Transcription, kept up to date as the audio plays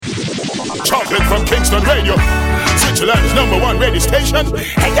Chocolate from Kingston Radio, Switzerland's #1 radio station.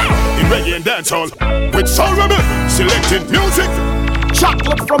 Hey yo, in reggae and dancehall with Soul Rebel selecting music.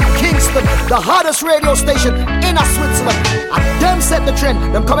 Chocolate from Kingston, the hottest radio station in Switzerland. And them set the trend.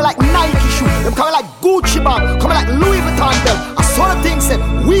 Them coming like Nike shoe, them coming like Gucci bag, coming like Louis Vuitton belt. I saw the thing said,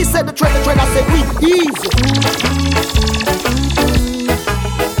 we set the trend, I said we easy.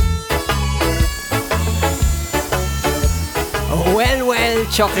 Well,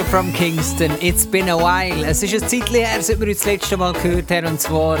 Chocolate from Kingston, it's been a while. Es ist ein Zeitchen her, seit wir uns das letzte Mal gehört haben, und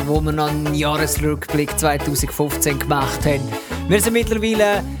zwar, wo wir noch einen Jahresrückblick 2015 gemacht haben. Wir sind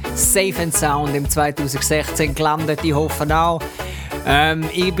mittlerweile safe and sound im 2016 gelandet, ich hoffe auch.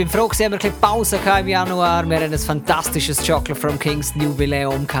 Ich bin froh, dass wir ein bisschen Pause im Januar. Wir haben ein fantastisches Chocolate from Kingston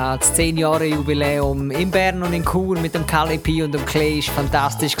Jubiläum gehabt. Das 10 Jahre Jubiläum in Bern und in Chur mit dem Calipi und dem Clay war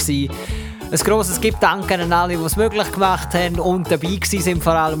fantastisch. Ein grosses Danke an alle, die es möglich gemacht haben und dabei waren,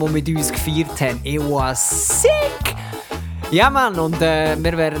 vor allem, die mit uns gefeiert haben. It was sick! Ja, Mann, und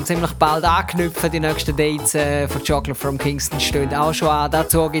wir werden ziemlich bald anknüpfen. Die nächsten Dates von Chocolate from Kingston stehen auch schon an.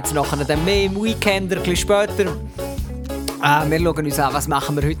 Dazu gibt es nachher dann mehr im Weekend, ein bisschen später. Wir schauen uns an, was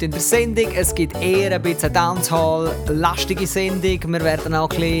machen wir heute in der Sendung. Es gibt eher ein bisschen Dancehall-lastige Sendung. Wir werden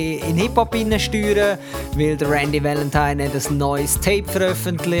auch ein bisschen in Hip-Hop steuern, weil der Randy Valentine hat ein neues Tape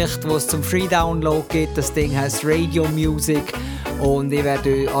veröffentlicht, das es zum Free-Download gibt. Das Ding heisst Radio Music. Und ich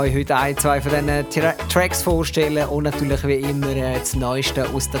werde euch heute ein, zwei von diesen Tracks vorstellen und natürlich wie immer das Neueste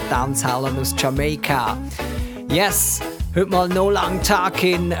aus den Tanzhallen aus Jamaika. Yes! Heute mal no lang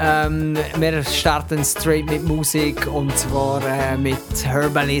Talking. Wir starten straight mit Musik und zwar mit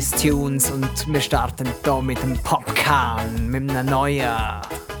Herbalist Tunes und wir starten hier mit dem Popcorn, mit einem neuen.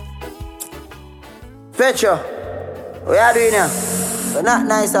 Fetcher, what are you doing here? You're not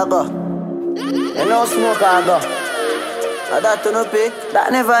nice, I go. You no smoke, I go. That to no pick,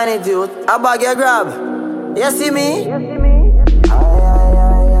 that never any dude. I bag your grab. You see me?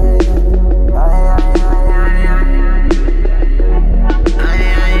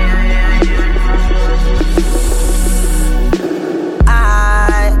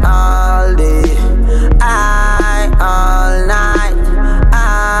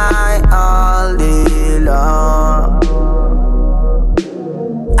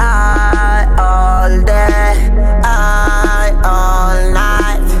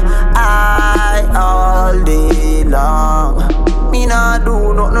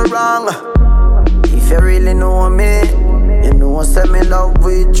 If you really know me, you know say me love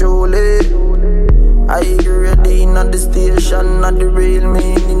with truly. I agree on the station, not the real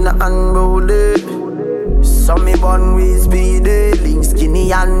meaning unrolled. So me born with speedy, link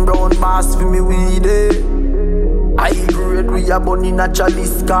skinny and brown bass for me weedy. I agree we a born in a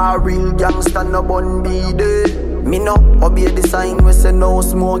chalice car, real gangsta no bun beady. Me no obey the sign we say no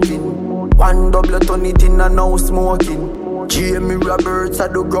smoking. One double turn it in and no smoking. Jamie Roberts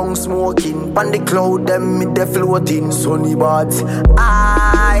at the ground smoking. Pan the cloud them me de floating. Sunny bats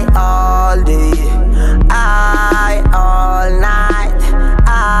I all day, I all night,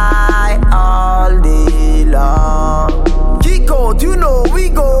 I all day long. Kick out, you know we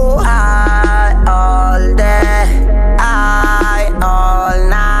go. I all day, I all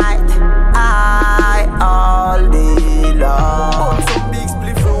night, I all day long. Put some big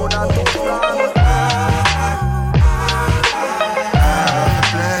spliff round and top round.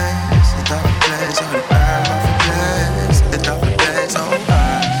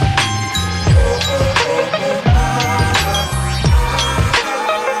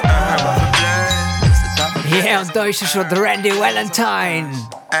 Ja, und da ist schon der Randy Valentine.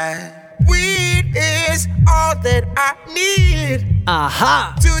 Weed is all that I need.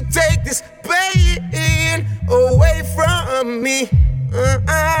 Aha. To take this pain away from me.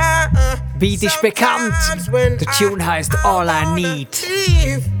 Beat ist bekannt. Der Tune heißt All I Need.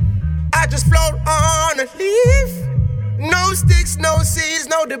 I just float on a leaf. No sticks, no seeds,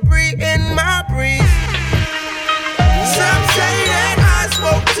 no debris in my breath. Some say that I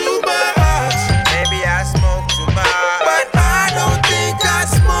smoke too much. Maybe I smoke too much, but I don't think I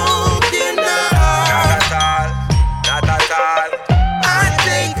smoke enough. Not at all, not at all. I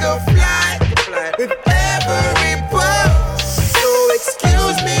take a flight with every puff. So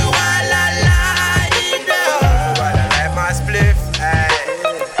excuse me while I light up. While I light my spliff.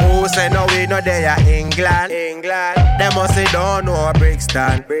 Who say no we no there England? England. Them must say don't know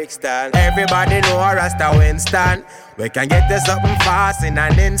Brixton. Brixton. Everybody know a Rasta Winston. We can get this something fast in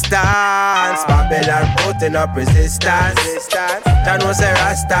an instant. Babylon putting up resistance. That no say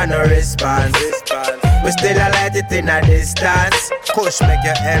Rasta no response. We still a light it in a distance. Push make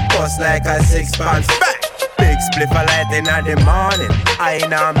your head bust like a 6 pounds. Big Spliff a light in the morning. I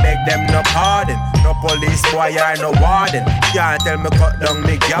now beg them no pardon. No police boy or no warden. Can't tell me cut down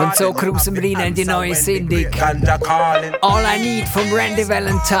me garden. Und so cruisen wir rein in die neue Sendung. All I Need von Randy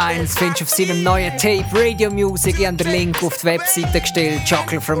Valentines findest du auf seinem neuen Tape Radio Music. Ich habe den Link auf die Webseite gestellt,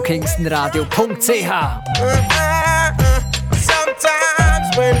 chocolatefromkingstonradio.ch.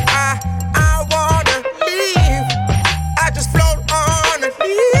 Sometimes when I wanna leave, I just float on a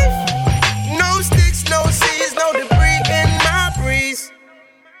leaf. No sticks, no seas, no debris in my breeze.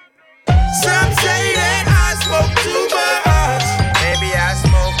 Some say that I smoke too much. Maybe I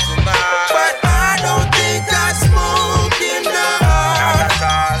smoke too much, but I don't think I smoke enough. Not at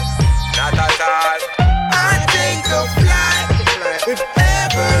all, not at all. I think a flight with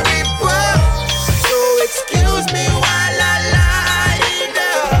every breath. So excuse me while I lie it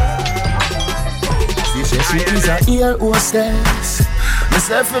up. She said she is a ear hostess.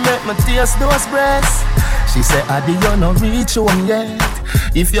 Myself make my taste those breasts. She said, Adi, you no reach home yet.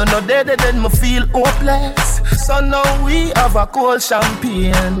 If you're not dead, then me feel hopeless. So now we have a cold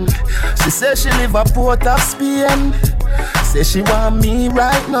champagne. She said she live a Port of Spain. Say she want me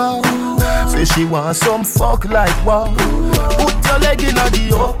right now. Say she want some fuck like wow. Put your leg in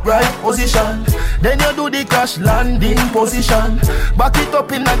the upright position. Then you do the crash landing position. Back it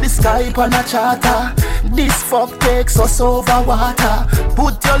up in the sky on a charter. This fuck takes us over water.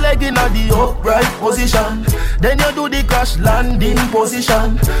 Put your leg in the upright position. Then you do the crash landing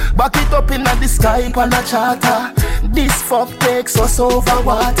position. Back it up in the sky on a charter. This fuck takes us over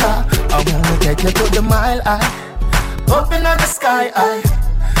water. I wanna take you to the Mile High. Up in the sky high.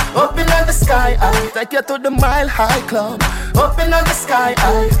 Up in the sky high. Take you to the Mile High Club. Up in the sky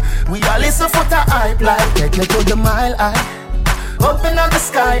high. We all listen for the hype like. Take you to the Mile High. Up in the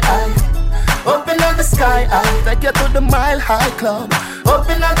sky high. Up in the sky high. Take you to the Mile High Club. Up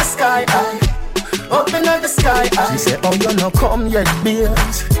in the sky high. Up in the sky high. She said, oh, you no come yet,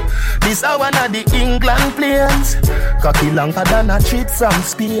 beers. This are one of the England planes. Cocky longer than a trip from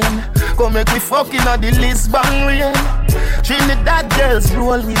Spain. Come make me fucking on the Lisbon rain. Trinidad girls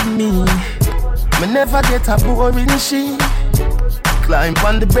roll with me. Me never get a boring she. Climb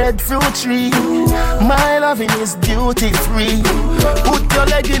on the breadfruit tree. My loving is duty free. Put your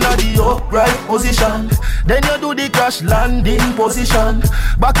leg in the upright position. Then you do the crash landing position.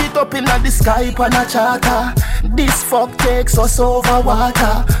 Back it up in the sky on a charter. This fuck takes us over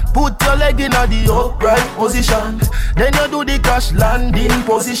water. Put your leg in the upright position. Then you do the crash landing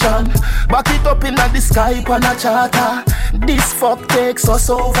position. Back it up in the sky on a charter. This fuck takes us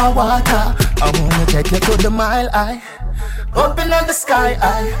over water. I wanna take you to the Mile High. Up in the sky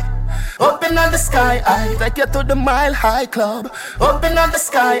high. Up in the sky high. Take you to the Mile High Club. Up in the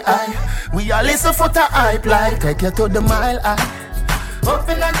sky high. We all listen for the hype like. Take you to the Mile High. Up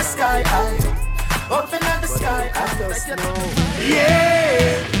in the sky high. Up in the sky high. Take you to the...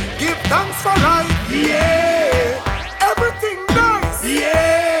 Yeah. Give thanks for life. Yeah. Everything nice.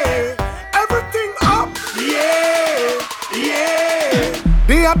 Yeah. Everything up. Yeah. Yeah.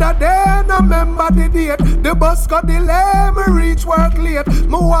 The other day, no remember the date. The bus got delayed, me reach work late. Me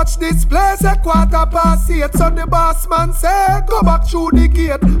watch this place a 8:15. So the boss man say, go back through the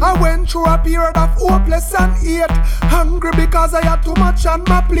gate. I went through a period of hopeless and hate. Hungry because I had too much on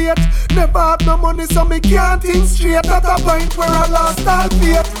my plate. Never had no money so me can't think straight. At a point where I lost all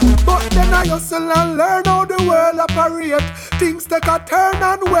faith. But then I hustle and learn how the world operate. Things take a turn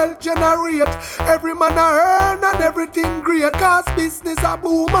and well generate. Every man I earn and everything great. Cause business a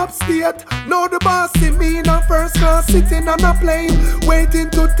boom upstate. Now the boss see me in a first class sitting on a plane, waiting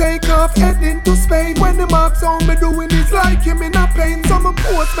to take off, heading to Spain. When the marks on me doing is like him in a pain. Some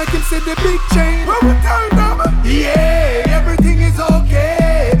posts make him see the big change. When we tell them, yeah, everything is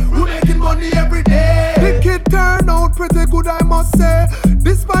okay. We're making money every day. The kid turned out pretty good, I must say.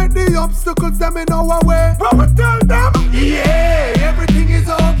 Despite the obstacles them in our way. When we tell them, yeah, everything is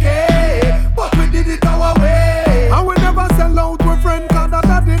okay. But we did it our way. And we never sell out with friend, cause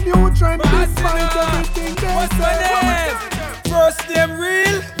that's the new trend. Despite everything they say. First name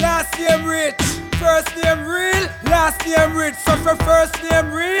real, last name rich. First name real, last name rich. So for first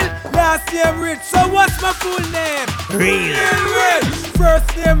name real, last name rich. So what's my full name? Real. Rich.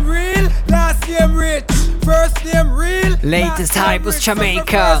 First name real, last name rich. First name real. Latest hype was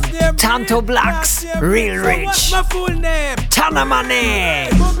Jamaica. Tanto Blacks, Real Rich. So what's my full name? Tana Money.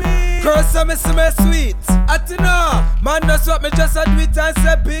 Girl, so me sweet. At you know, man, that's what me just a do it and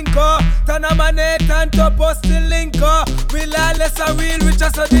say bingo. Tana Money, Tanto bustin' linko. Real and less a real rich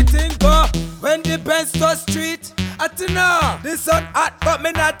as a the thing go. When the Benz to street, at to know. The sun hot, but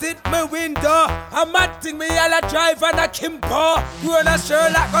me not hit my window. A mad thing me all a drive and a Kimpo. Grown a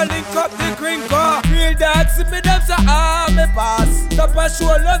Sherlock, a link up the gringo. Real dogs see me them say, me pass. Stop a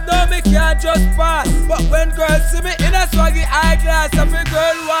show love, no me can't just pass. But when girls see me in a swaggy eyeglass, every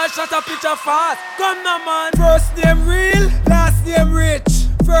girl want shot a picture fast. Come now man. First name real, last name rich.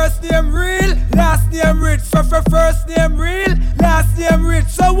 First name real, last name rich. First name real, last name rich.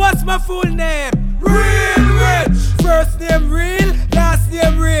 So what's my full name? Real rich. First name real, last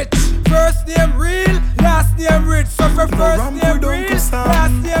name rich. First name real, last name rich. First name real,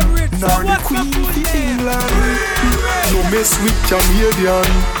 last name rich. So what's my full name? No mess with Canadian,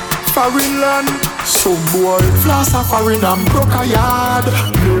 foreign land. So boy, floss a foreign and broke a yard.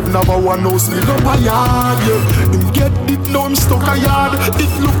 Live number one house, me up a yard. Yeah. Him get it, now him stuck a yard.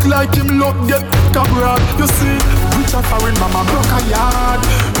 It look like him look get cabrat. You see, rich a foreign mama broke a yard.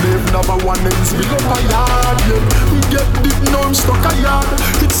 Live number one ends, me up a yard. Yeah. We get it, now him stuck a yard.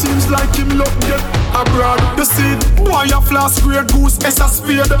 It seems like him look get abroad. You see, boy a floss great goose, S a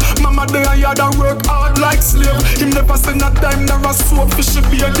spade. Mama there a yard and work hard like slave. Him never send a dime, never soap fish a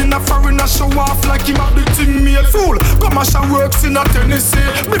beard. In a foreign a show off like him have the thing made. Fool, come a show works in a Tennessee.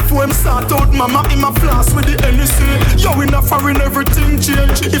 Before him start out, mama him a floss with the NEC. Yo in a foreign everything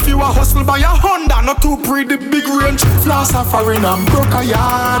change. If you a hustle by a Honda, not too pretty big range. Floss a foreign and broke a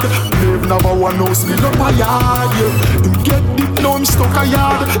yard. Live number one house, me up a yard. Yeah. Him get it, now him stuck a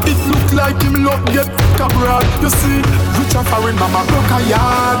yard. It look like him look get cabrat. You see, rich a foreign mama broke a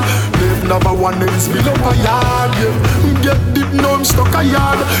yard. Live number one ends, me up a yard. Yeah. Him get it, now him stuck a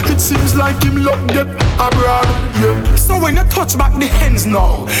yard. It seems like him look get abroad, yeah. So when you touch back the hens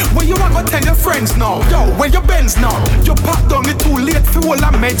now, when you want to tell your friends now, yo, where your Benz now, you pop down it too late for all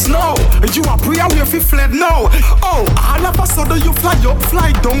the meds now. You are pre away if you fled now. Oh, all of a sudden you fly up,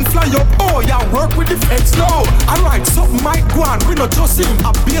 fly down, fly up. Oh, yeah, work with the feds now. Alright, something might go on, we not just him.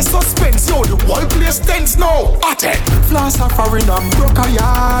 A base suspense, yo, the whole place tense now. At it, floss a foreign and broke a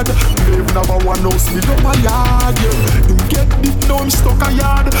yard. Live number one house, me up a yard, yeah. Him get it, now him stuck a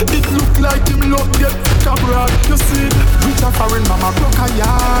yard. It look like him look get cabrat. You see, rich a foreign mama broke a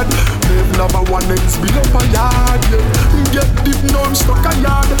yard. Live number one ends, be up a yard, yeah. Get it, now him stuck a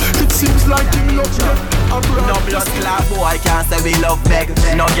yard. It seems like him look get abroad. No blood clot boy can't say we love beg.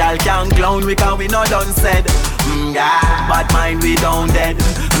 No girl can clown we can we no done said. Yeah, bad mind we down dead.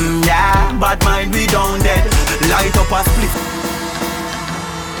 Yeah, bad mind we down dead. Light up a split.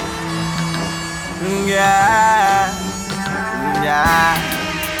 Yeah,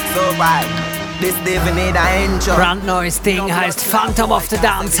 so bad. This David need a intro. Brandneues Ding heißt Phantom of the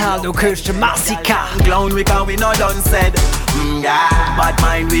Dancehall. Du hörst den Massacre. Clown we can we no done said. Yeah, bad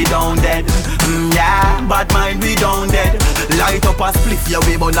mind we down dead. Yeah, bad mind we down dead. Light up a spliff, yeah,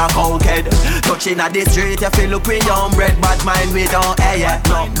 we burn a cokehead. Touching at the street, if you look we young bread. Bad mind we down, yeah,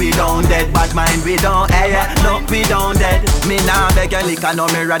 no, we down dead. Bad mind we down, yeah, no, we down dead. Me nah beg a liquor, no,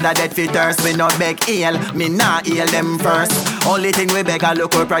 me rather dead fi thirst. Me not beg heal, me nah heal them first. Only thing we beg a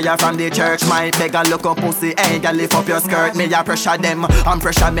look up prayer from the church. Might beg a look up pussy, hey, girl lift up your skirt. Me a pressure them, and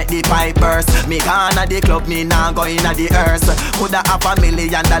pressure make the pipe burst. Me gone at the club, me nah go in at the earth. Coulda have $1 million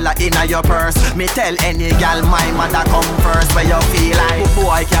in a your purse. Me tell any girl my mother come first. Where you feel like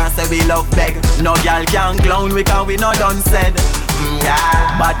boy can't say we love beg. No girl can clown we can we no done said.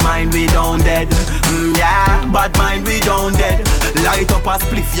 Yeah, bad mind we down dead. Yeah, bad mind we down dead. Light up a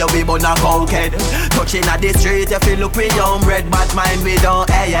spliff, yeah, we burn a cokehead. Touching at the street, if you look we young bread. Bad mind we down,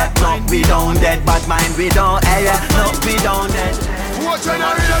 yeah, no, we down dead. Bad mind we down, yeah, no, we down dead. What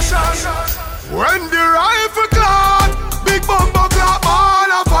generation? When the rifle clad, big bumper clap,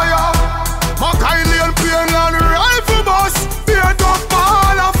 all a fire. Mackay and Painland rifle bus, beat up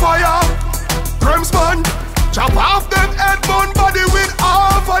all a fire. Grimsman, chop off them head bone body with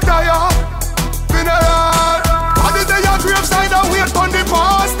half a tire. Funeral, body they a graveside and wait on the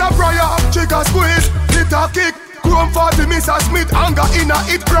pastor prayer. Chica squeeze, hit a kick. Chrome 40 Mr. Smith, anger in a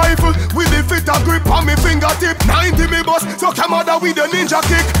hit rifle. With the fitter grip on me fingertip. 90 me bus, so come out with a ninja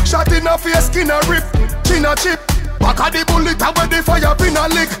kick. Shot in a face, skin a rip, chin a chip. Back of the bullet, and when the fire pin a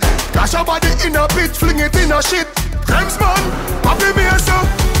lick. Dash your body in a pit, fling it in a shit. Grimsman, happy me so.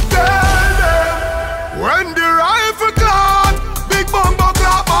 Tell them, when the rifle clad, big bumper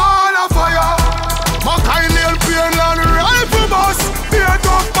clap, all a fire. Mackay and Painland rifle bus, beat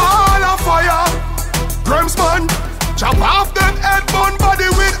up all a fire. Grimsman, chop off them head bone body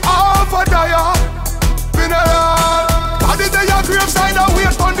with half a tire. Funeral, body they a graveside and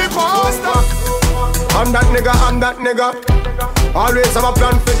wait on the pastor. I'm that nigga. Always have a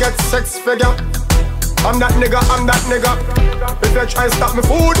plan to get sex figure. I'm that nigga. If you try stop me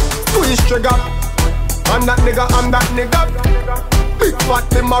food, squeeze trigger. I'm that nigga, I'm that nigga. Big fat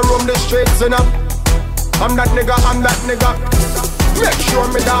them a roam the streets, you know. I'm that nigga, I'm that nigga. Make sure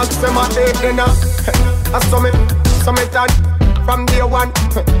me dogs them a eat dinner. I summit that from day one.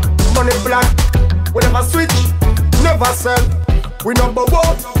 Money plan, we never switch, never sell. We number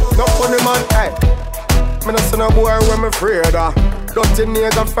one, no funny man. Hey, me no see no boy when me afraid of. Dirty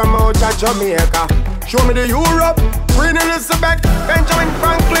nigga from out of Jamaica. Show me the Europe, Queen Elizabeth, Benjamin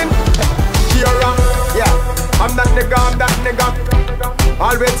Franklin. Kiera, yeah, I'm that nigga, I'm that nigga.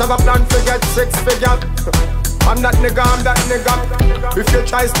 Always have a plan to get 6 figures. I'm that nigga, I'm that nigga. If you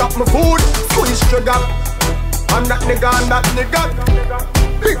try stop my food, squeeze trigger. I'm that nigga, I'm that nigga.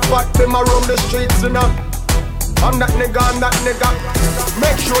 Big fat them a roam the streets, you know. I'm that nigga, I'm that nigga.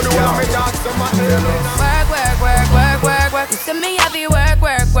 Make sure the one me dance to my work. You see me heavy work.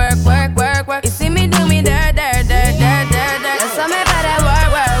 You see me do me dirt. That's how me better work.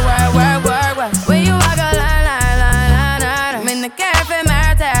 When you walk a line. I'm in the cafe,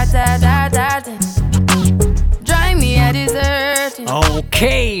 drive me a dessert.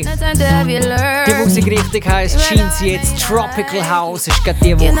 Okay. Die Musikrichtung heisst, scheint sie jetzt Tropical House. Ist gerade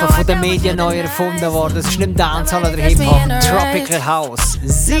diese Woche von den Medien neu erfunden worden. Es ist nicht Dancehall oder Hip-Hop. Tropical House.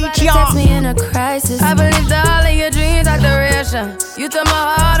 Zitja! I believed all of your dreams are duration. You took my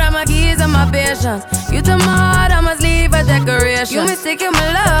heart, all my keys, and my patience. You took my heart, I must leave a decoration. You mistaken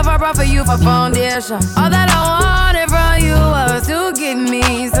my love, I brought for you for foundation. All that I wanted from you was to give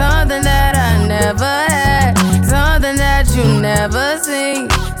me something that I never had, something that you never seen,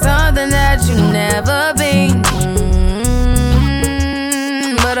 something that you never been.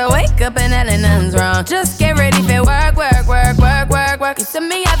 But I wake up and nothing's wrong. Just get ready for work. You see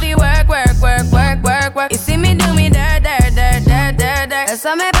me heavy work. You see me do me dirt. That's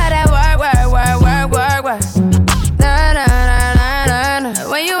how me better work.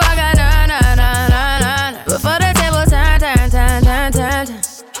 When you walk out, before the table turn.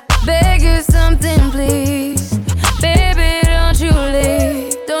 Beg you something, please. Baby, don't you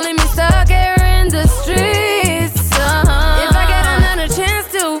leave. Don't leave me stuck here in the streets. If I get another chance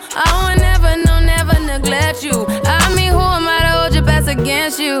to, I will never neglect you. I mean, who am I to hold your best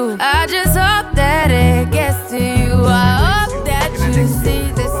against you? I just hope that it gets to you. I hope that you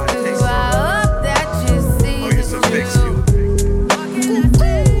see this too. I hope that you see this too.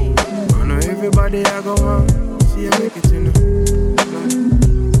 I know everybody I go on, see you make it, you know.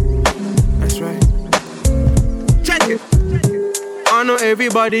 That's right. Check it. I know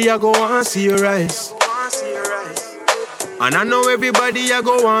everybody I go on, see you rise. And I know everybody I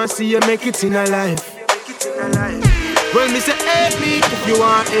go on, see you make it in a life. Well, me say hate me, if you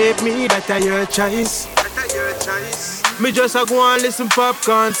want hate me, that's your choice. Me just a go and listen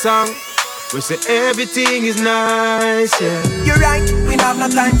popcorn song. We say everything is nice, yeah. You're right, we have no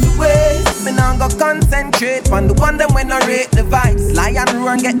time to waste. Me now go concentrate on the one them when I rate the vibes. Lie and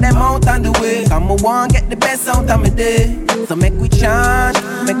run, get them out on the way. Come on, get the best out of my day. So make we chant,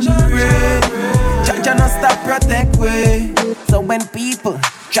 make you pray. Judge and not stop protect way. So when people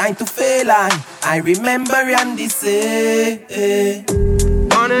trying to fail I remember and they say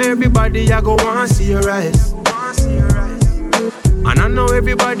on everybody I go want see your rise. And I know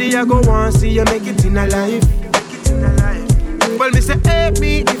everybody I go want see you make it in a life. Well, me say hate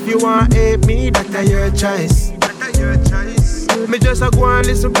me if you want hate me, that's your choice. Me just a go and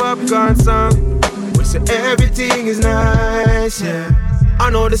listen popcorn song. We say everything is nice, yeah. I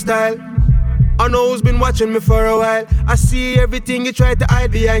know the style. I know who's been watching me for a while. I see everything you try to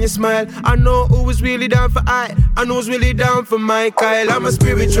hide behind your smile. I know who is really down for I know who's really down for my Kyle. I'm a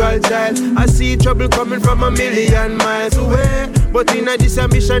spiritual child. I see trouble coming from a million miles away. But in this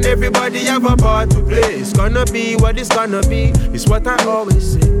ambition, everybody have a part to play. It's gonna be what it's gonna be. It's what I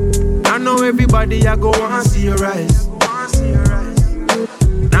always say. I know everybody I go want see you rise.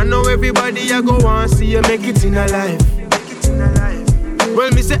 I know everybody I go want see you make it in a life. Well,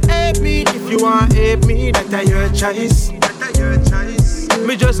 me say hate me if you want hate me, that's your choice.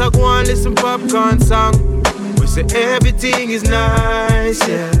 Me just a go and listen popcorn song. We say everything is nice,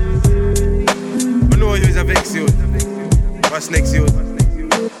 yeah. We know you is a vex you. What's next you?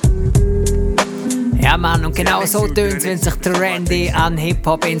 Ja Mann, und genau so tönt es, wenn sich der Randy an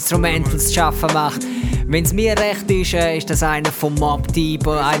Hip-Hop-Instrumentals zu schaffen macht. Wenn es mir recht ist, ist das einer von Mobb Deep,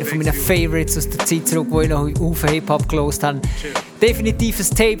 einer von meinen Favorites aus der Zeit zurück, wo ich noch auf Hip-Hop gehört habe. Definitiv ein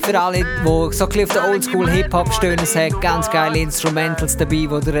Tape für alle, die so ein bisschen auf der Oldschool-Hip-Hop stehen. Es hat ganz geile Instrumentals dabei,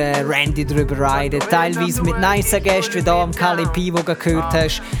 wo der Randy drüber ridet. Teilweise mit nice Gästen, wie hier am Kali P, wo du gehört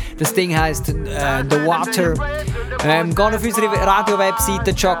hast. Das Ding heisst The Water. Geh auf unsere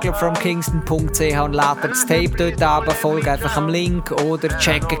Radio-Webseite chocolatefromkingston.ch und lad das Tape dort ab. Folge einfach am Link oder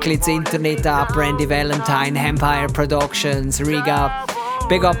check ein bisschen das Internet ab. Randy Valentine, Empire Productions, Riga.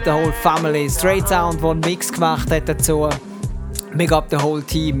 Big up the whole family. Straight Sound, der einen Mix gemacht hat dazu. Big up the whole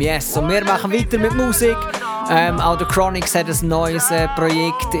team, yes. Und wir machen weiter mit Musik. Auch der Chronix hat ein neues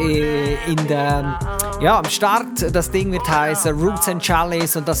Projekt am Start. Das Ding wird heißen Roots and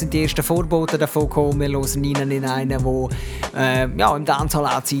Chalice und das sind die ersten Vorboten davon gekommen. Wir hören rein in einen, der im Dancehall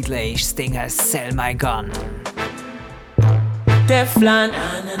anzusiedeln ist. Das Ding heißt Sell My Gun. Teflon,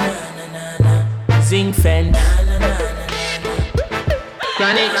 Zinc-Fan,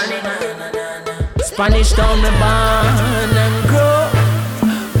 Chronic, Spanish town me born and grow.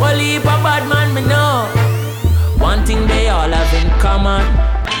 Well, heap a bad man me know. One thing they all have in common,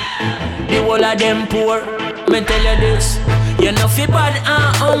 the whole of them poor. Me tell you this, you know fi bad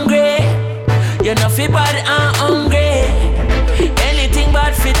and hungry. You know fi bad and hungry. Anything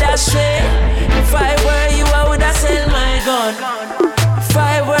bad fi that way. If I were you, I woulda sell my gun. If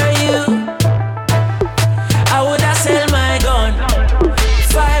I were you, I woulda sell my gun.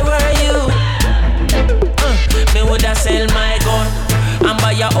 If I were you, me woulda sell my gun and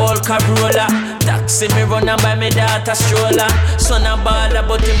buy a old Corolla. Taxi me run and buy me daughter stroller. Son a baller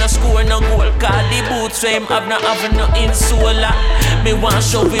but him no score no goal. Cause the boots where him have no insola. Me want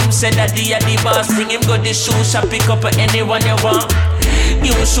show him say that the boss. Bring him go the shoe shop, pick up anyone you want.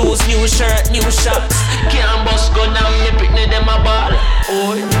 New shoes, new shirt, new shots. Can't bust gun and me pick them a ball.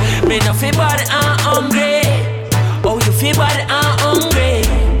 Oh, me no feel bad and hungry. Oh, you feel bad and hungry.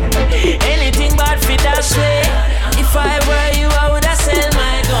 Anything bad fi that way. If I were you, I woulda sell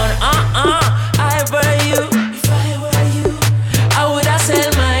my gun. I were you. If I were you, I woulda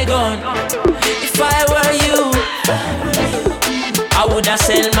sell my gun. If I were you, I woulda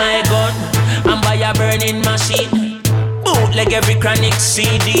sell my gun and buy a burning machine. Like every Chronic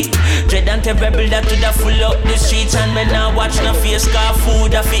CD. Dread and terrible that to the full up the streets. And me now watch no face car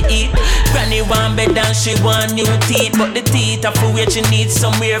food that fi eat. Granny want bed and she want new teeth. But the teeth are for where she needs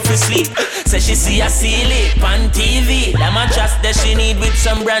somewhere for sleep. So she see a ceiling on TV. That mattress that she need with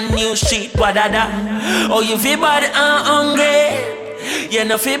some brand new sheet. Wadada. Oh you feel bad and hungry. You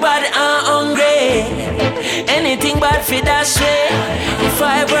know feel bad and hungry. Anything bad fi that way. If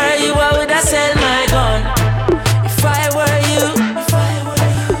I were you I woulda sell my gun. If I were you,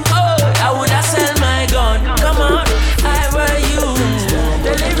 oh, I woulda sell my gun. Come on, I were you.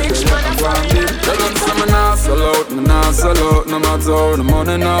 The lyrics motherfucker. Tell them say me nah sell out, no matter how the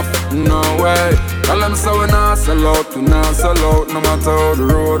money enough, no way. Tell them say we nah sell out, no matter how the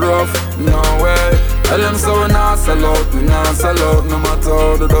road rough, no way. Tell them say we nah sell out, no matter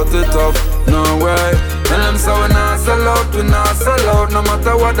how the dirty tough, no way. Tell them say we nah sell out, no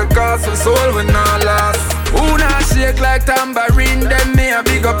matter what the cost, we soul we nah last. Who nah shake like tambourine, them me a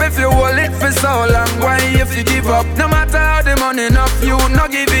big up if you hold it for so long. Why if you give up? No matter how the money enough, you no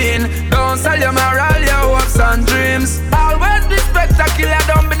give in. Don't sell your moral, your hopes and dreams. Always be spectacular,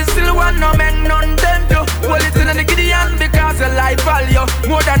 don't be the still one, no men, none them you. Hold it in the Gideon because your life value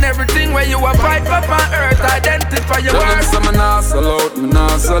more than everything where you a fight for on earth. Identify your worth. Tell them say me nah sell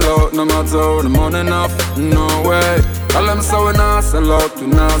out, no matter how the money enough, no way. Tell them say we nah sell out, no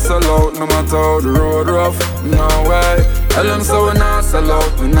matter how the road rough, no way. Tell them say we nah sell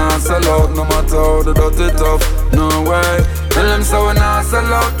out, no matter how the dirty tough, no way. Tell them say we nah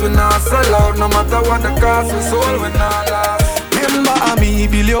sell out, no matter what the cost, we soul we nah last. Remember me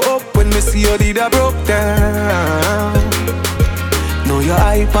build you up when me see you did a broke down. Know your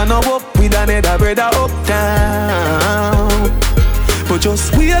hype and up with another brother uptown. But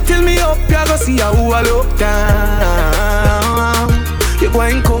just wait till me up, you go see how I look down. You go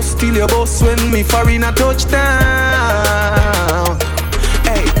and cuss till your boss when me foreign a touchdown.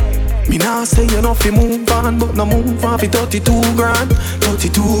 Hey, me now say you know fi move on, but no move on fi 32 grand.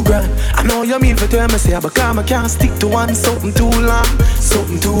 I know you mean for tell me say, but I can't stick to one something too long.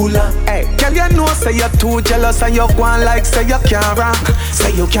 Hey, girl you know say you're too jealous and you go on like say you can't rap.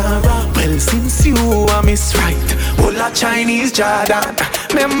 Well since you are miss right, whole a Chinese Jordan.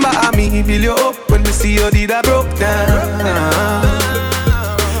 Remember me build you up when me see you did a broke down.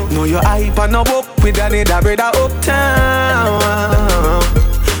 Know your hype and no up with another brother uptown.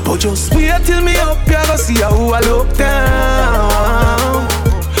 But just wait till me up, you go see how I look down.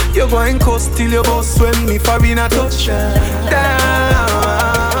 You go and cuss till your boss when me foreign a touchdown.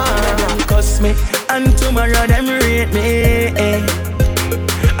 trust me, and tomorrow them rate me.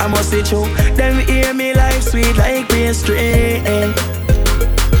 I must say true, them hear me life sweet like pastry.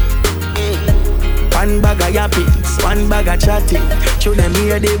 One bag of yappings, one bag of chatting. Show them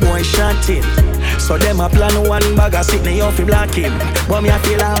hear the boy shouting. So them a plan one bag of sitting off the black him. But me a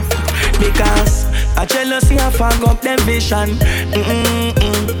feel off because a jealousy a fog up them vision.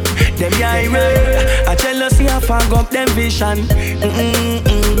 Them irate. A jealousy a fog up them vision.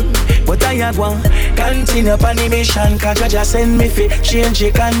 But I have one continue upon the mission. Cause you just send me fi change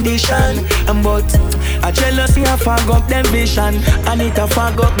the condition. But a jealousy a fog up them vision. And it a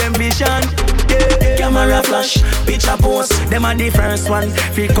fog up them vision. Yeah. Camera flash, picture post. Them are the first one,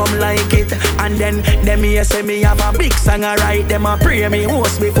 fi come like it. And then them here say me have a big song a write. Them a pray me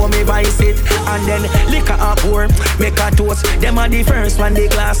host before me vice it. And then liquor a pour, make a toast. Them are the first one, the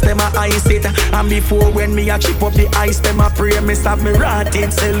glass them a ice it. And before when me a chip up the ice, them a pray me stop me rot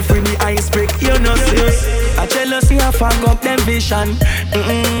itself with the ice break. You know see, a jealousy a fog up them vision.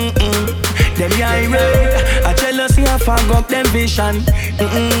 Them irate. A jealousy a fog up them vision.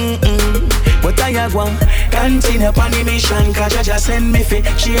 But I have one continue upon the mission. Cause you just send me fi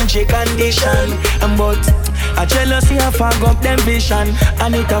change the condition. But a jealousy a fog up them vision.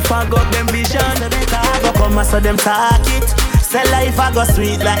 And it a fog up them vision. So better I go come and so them talk it. Say life a go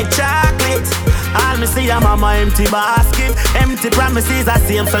sweet like chocolate. All me see a mama empty basket. Empty promises are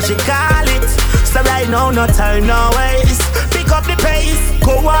same so she call it. So right now no time no waste. Pick up the pace.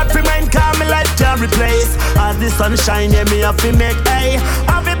 Go up for mine cause me life can't replace. As the sunshine yeah me have to make hay.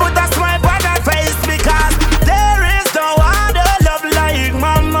 Have to put a smile on her face. Because there is no other love like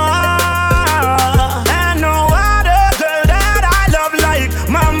mama. And no other girl that I love like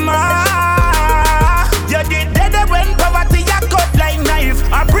mama. You did dead when poverty a cut like knife.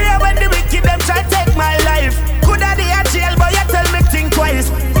 I pray when the wicked them try take my life. Could I be a jail but you tell me think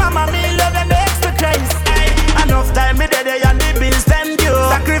twice. Mama me love them the extra Christ. Enough time me dead and the bills them due.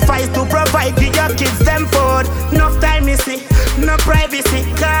 Sacrifice to provide to your kids them food. Enough time me see, no privacy.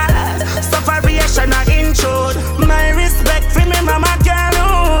 Cause sufferation are intrude. My respect for me mama can't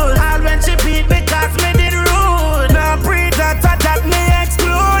lose. All when she beat me cause me did rude. No predator that me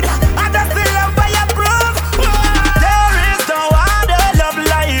exclude. I just feel love by your proof. There is no other love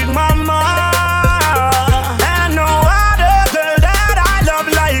like mama. And no other girl that I love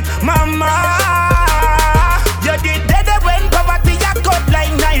like mama. You did dead when poverty a cut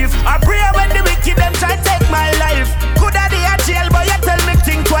like knife. I pray when the wicked them try take my life. Could I be a jail but you tell me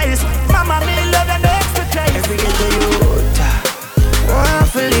think twice. Mama me love and the extra Christ. Every ghetto youth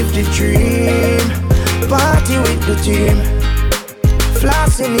want to live the dream. Party with the team.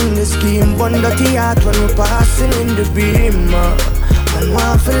 Flossing in the scheme. Bun dirty heart when we're passing in the beam. Man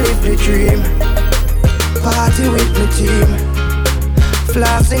want to live the dream. Party with the team.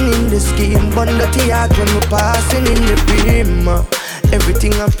 Flossing in the scheme. Bun dirty heart when we're passing in the beam.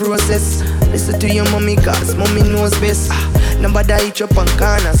 Everything a process. Listen to your mommy cause mommy knows best. Nobody eat up on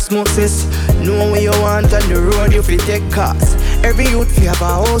corner smoke sis. Know where you want on the road you feel take cars. Every youth fi have a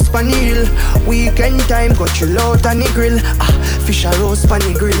house pan the hill. Weekend time go chill out on the grill. Fish a roast pan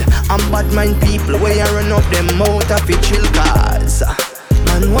the grill. And bad mind people where you run up them out of fi chill cars.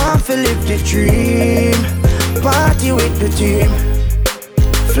 Man want fi live the dream. Party with the team.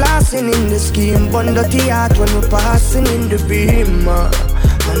 Flossing in the scheme. Bun dirty heart when we're passing in the beam.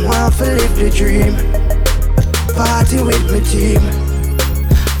 Man want fi live the dream. Party with my team.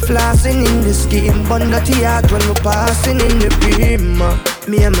 Flossing in the scheme. Bun dirty heart when we're passing in the beam.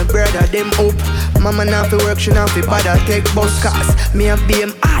 Me and my brother them up. Mama now fi work, she now fi bother take bus cars. Me and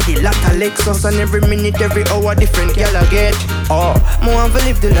BM the lot of Lexus. And every minute, every hour different girl I get. Oh, more want to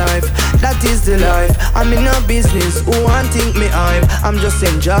live the life. That is the life. I'm in a business, who want think me hype. I'm just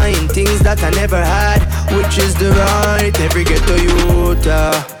enjoying things that I never had, which is the right. Every ghetto youth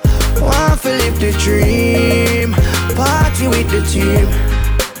want to live the dream. Party with the team.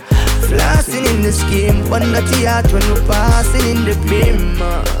 Flossing in the scheme. One dirty heart when we're passing in the beam.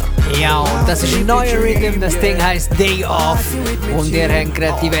 Ja, und das ist ein neuer Rhythm, das Ding heisst Day Off. Und ihr habt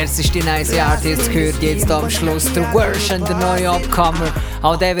gerade diverseste nice Artists gehört, jetzt am Schluss der Version, der neue Upcomer.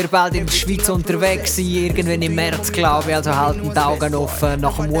 Auch der wird bald in der Schweiz unterwegs sein, irgendwann im März glaube ich, also halten die Augen offen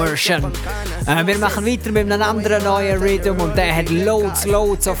nach dem Version. Wir machen weiter mit einem anderen neuen Rhythm und der hat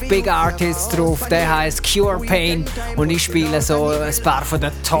loads of big Artists drauf. Der heisst Cure Pain und ich spiele so ein paar von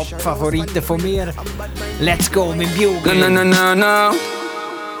den Top-Favoriten von mir. Let's go mit Bugle. No.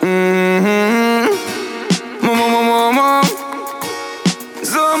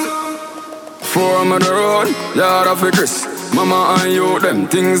 Zoom. Form of the road, Lord of Chris. Mama and you, them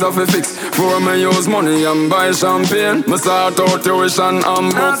things have to fix. For me use money and buy champagne. Me sort out tuition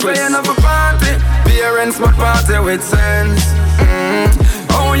and books. Now saying of a party, parents but party with sense.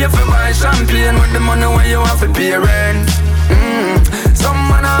 Oh, you fi buy champagne with the money when you have to pay rent. Some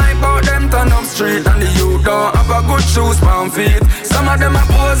man hype out them turn up street and the youth don't have a good shoes on feet. Some of them a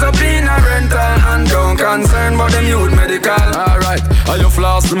pose up in a rental and don't concern about them youth medical. Alright, are you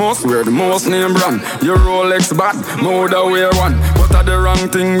floss the most? Wear the most name brand. Your Rolex bad, more the wear one. But at the wrong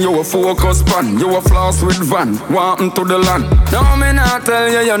thing you a focus pan. You a floss with van, wanting to the land. Now me not tell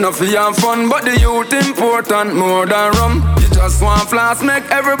you you're not for your fun, but the youth important more than rum. You just want floss, make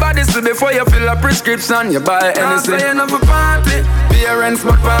everybody see before you fill a prescription. You buy anything. Saying of a party, parents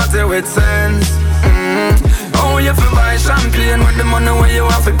but party with sense. Oh, you fi buy champagne with the money when you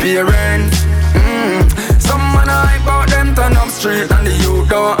have to pay rent. Some man hype out them turn up street and the youth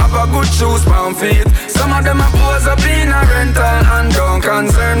don't have a good shoes on feet. Some of them a pose up in a rental and don't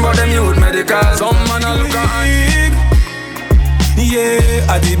concern about them youth medical. Some man a look at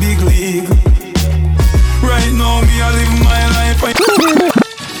yeah, at the big league. Right now me a live my life.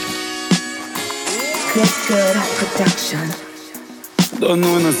 Good Production. Don't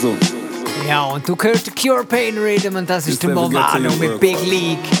know no so. Ja, und du hörst den Cure Pain Rhythm und das ist der Movano mit Big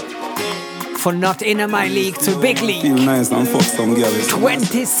League. Von Not In My League zur Big League. Feel nice and fuck some girl.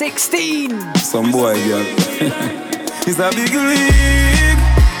 2016. Some boy girl. It's a big league.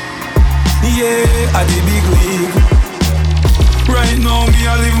 Yeah, at the big league. Right now me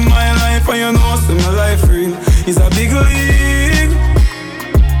I live my life and you know see my life real. It's a big league.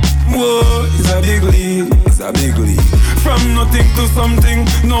 Whoa, it's a big league. It's a big league. From nothing to something,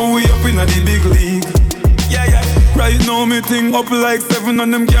 now we up in a the big league. Yeah, yeah. Right now me thing up like 7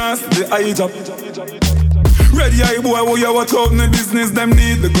 on them cars, the eye job. Ready eye boy, who you watch out in the business, them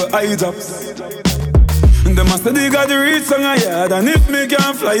need the good eye jobs. And them must they got the reach on a yard, and if me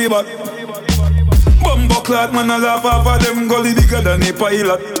can't fly back. Bumbo clot man a laugh off of them gully bigger than a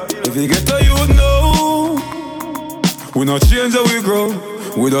pilot. If you get to you know, we not change how we grow,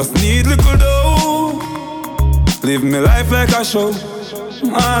 we just need little dough. Live me life like a show.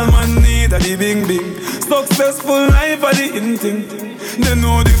 All man need a the bing bing. Successful life a the in thing. They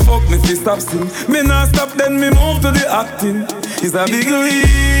know the fuck me fi stop sing. Me not stop then me move to the acting. It's a big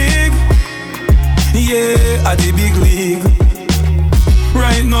league. Yeah, a the big league.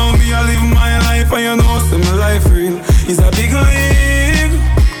 Right now me a live my life and you know see my life real. It's a big league.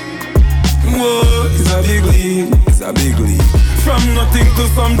 Whoa, it's a big league. It's a big league. From nothing to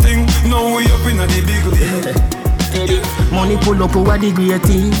something, now we up in a the big league. Money pull up over the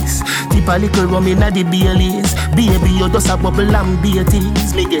greatest. Tip a little rum in the Baileys. Baby, you just a bubble and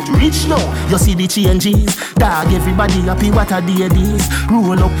beaties. Me get rich now, you see the changes. Dog, everybody happy what a day this.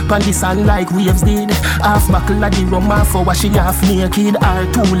 Roll up on the sun like waves did. Half buckle of the rum, half for washing half naked. Our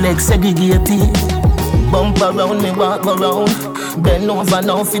 2 legs segregated. Bump around me, walk around. Bend over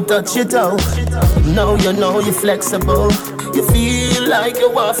now if you touch it out. Now you know you're flexible. You feel like you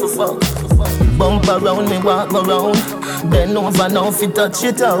want to fuck. Bump around me, walk around. Bend over now if you touch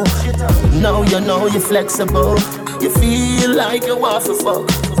it out. Now you know you're flexible. You feel like you want to fuck.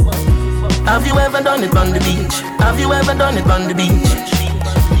 Have you ever done it on the beach? Have you ever done it on the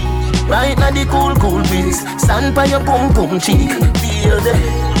beach? Right now the cool, cool breeze. Stand by your pum pum cheek. Feel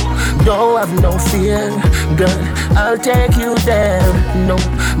the don't have no fear, girl, I'll take you there. No,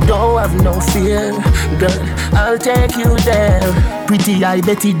 don't have no fear, girl, I'll take you there. Pretty eye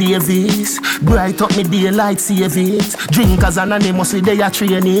Betty Davis, bright up me daylight savings. Drinkers anonymous with their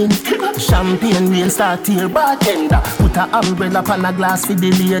training. Champagne rain start here, bartender. Put a umbrella on a glass for the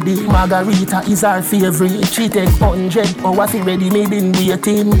lady. Margarita is our favorite. She take 100 hours ready, me been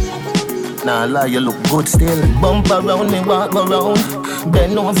waiting. Nah lie, you look good still. Bump around me, walk around.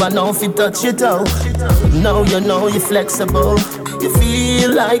 Bend over now if you touch it out. Now you know you're flexible. You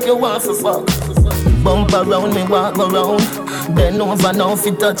feel like you want to fuck. Bump around me, walk around. Bend over now if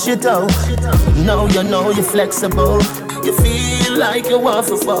you touch it out. Now you know you're flexible. You feel like you want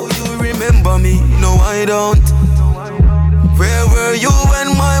to fuck. Do you remember me? No, I don't. Where were you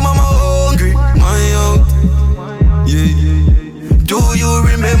when my mama hungry? My out. Yeah. Do you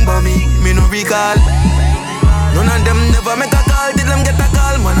remember me? Me no recall. None of them never make a call. Did them get a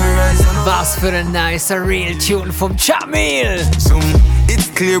call? Man, I rise. Was für ein nicer Real Tune vom Jamil. It's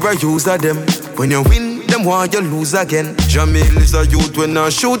clear I use of them. When you win, them want you lose again. Jamil is a youth when I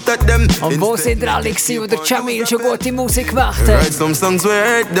shoot at them. Und wo sind alle gewesen, wo der Jamil schon gute Musik gemacht hat? Write some songs where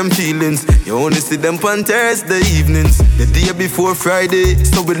I hurt them feelings. You only see them on Thursday evenings. The day before Friday,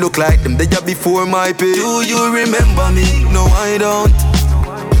 so we look like them the day before my pay. Do you remember me? No, I don't.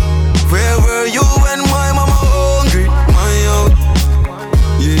 Where were you when my mama hungry? My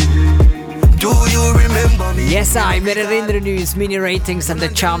Yes, wir erinnern uns, meine Ratings an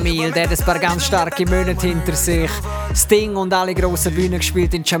den Jamil, der hat ein paar ganz starke Monate hinter sich. Sting und alle grossen Bühnen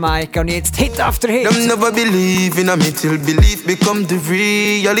gespielt in Jamaika und jetzt Hit after Hit. Them never believe in me till belief become the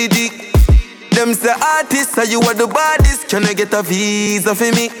reality. Them say artists say you are the baddest, can I get a visa for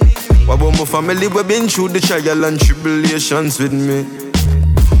me? What about my family we been through the trial and tribulations with me?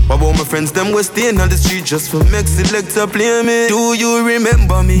 What about my friends them we staying on the street just for make selector play me? Do you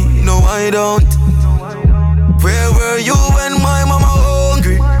remember me? No I don't. Where were you when my mama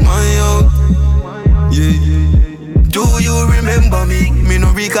hungry? My out. Yeah. Do you remember me? Me no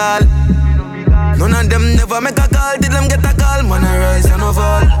recall. None of them never make a call. Did them get a call? Man I rise and I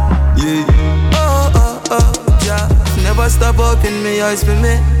fall. Yeah. Oh, yeah. Never stop up in me eyes for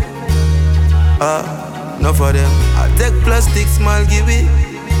me. Enough of them. I take plastic smile give it.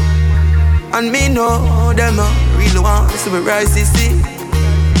 And me know them really want to be rise to see.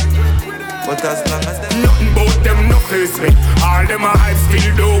 But as long as them nothing about them no face me. All them a hype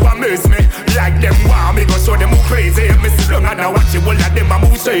still do amaze me. Like them want me go show them who crazy. Me sit down and I watch it, all of them a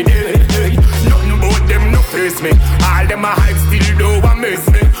move shady. Nothing about them no face me. All them a hype still do amaze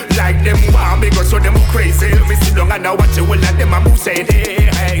me. Like them want me go show them who crazy. Me sit down and I watch it, all of them a move shady.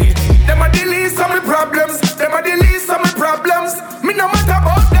 Them a the least of my problems. Them a the least of my problems. Me no matter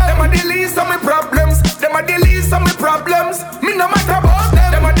about them. Them a the least of my problems. Them a the least of my problems. Me no matter about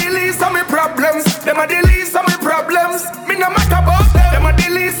them. Them a the least of my problems. Them a the least of my problems. Me no matter about them. Them a the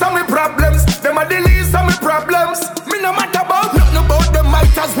least of my problems. Them a the least of my problems. Me no matter about nothing about them.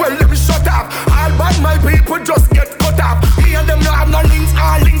 Might as well let me shut up. All bad my people just get cut off. Me and them no have no links.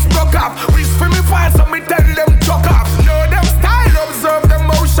 All links broke off. Wish for me fire so me tell them chuck off. Know them style, observe them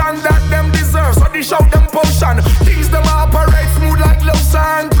motion that them deserve. So they show them potion. Things them operate smooth like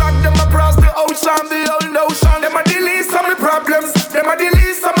lotion. Drag them across the ocean, the old ocean. Them a the least of my problems. Them a the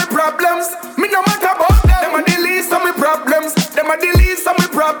least of my problems. Me no matter about them. Them a the least of my problems. Them a the least of my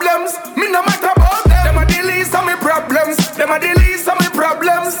problems. Me no matter about them. Them a the least of my problems. Them a the least of my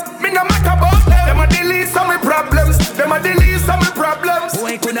problems. Me no matter about them. Them a the least of my problems. Them a the least of my problems.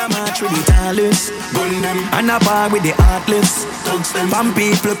 Boy coulda match with the tallest. Gun them and a bar with the heartless. Thugs them from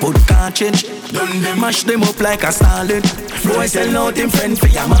people put cartridge. Done them mash them up like a salad. Boy sell out him friend for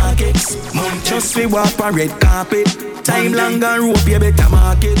your markets. Just fi walk on red carpet. Time long and rope you better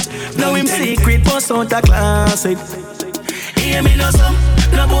market. Now him secret bust out a classic. Hear me no some,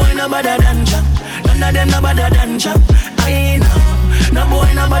 no boy no better than Jack. None of them no better than Jack. I know, no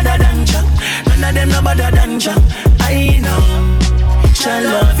boy no better than Jack. None of them no better than Jack. I know,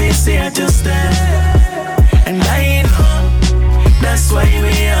 your love is here to stay. And I know, that's why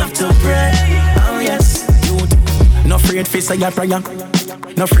we have to pray. Oh yes, youth, no afraid for say a prayer.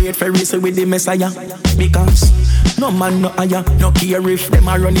 No afraid for wrestle with the Messiah. Because no man no higher. No care if them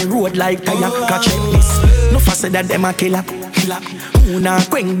a run the road like tire. Catch this, no faster that them a killer. Who na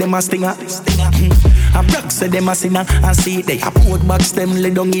queng them a stinger. A brock say them a sinner. And see they a put box them lay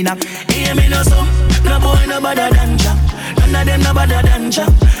down in a. Hear me no some, no boy no better than Jack. None of them no better than Jack.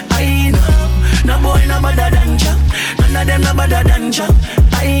 I know, no boy no better than Jack. None of them no better than Jack.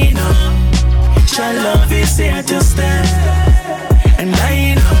 I know, your love is here to stay. And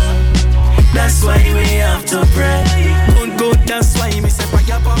I know, that's why we have to pray. Good, that's why me say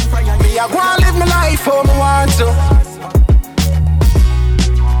prayer upon prayer. Me a go and live my life how me want to.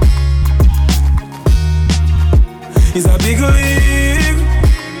 It's a big league.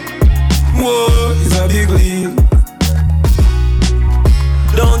 Whoa, it's a big league.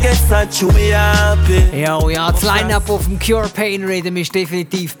 Don't get such we happy. Ja, das Line-Up auf dem Cure Pain Rhythm ist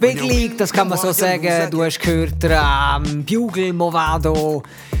definitiv Big League, das kann man so sagen. Du hast gehört, Bugle, Movado,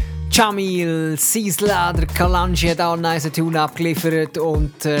 Jamil, Sizzla, der Kalanji hat auch einen nice Tune abgeliefert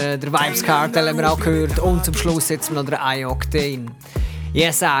und der Vibes Cartel haben wir auch gehört und zum Schluss jetzt noch der iOctane.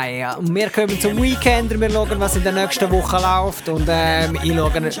 Yes, I. Wir kommen zum Weekender, wir schauen, was in der nächsten Woche läuft und ich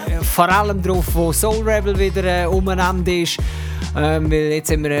schaue vor allem darauf, wo Soul Rebel wieder umeinander ist. Weil jetzt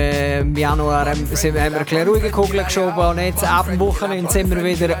sind wir im Januar haben wir ein bisschen ruhige Kugeln geschoben und jetzt ab dem Wochenende sind wir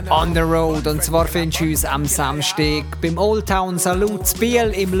wieder on the road. Und zwar findest du uns am Samstag beim Old Town Salute zu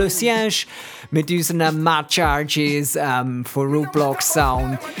Biel im Le Siège mit unseren Mad Charges von Rootblock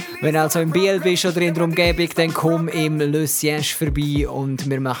Sound. Wenn du also in Biel bist oder in der Umgebung, dann komm im Le Siège vorbei und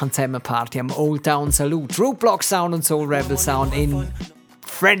wir machen zusammen Party am Old Town Salute. Rootblock Sound und Soul Rebel Sound in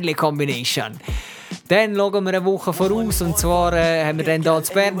friendly combination. Dann schauen wir eine Woche voraus und zwar haben wir dann hier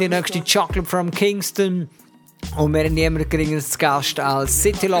zu Bern die nächste Chocolate from Kingston und wir haben niemand geringeres zu Gast als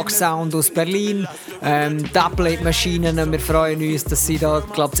City Lock Sound aus Berlin, Double Maschinen und wir freuen uns, dass sie da,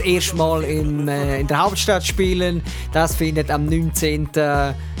 glaube ich, das erste Mal in der Hauptstadt spielen. Das findet am 19.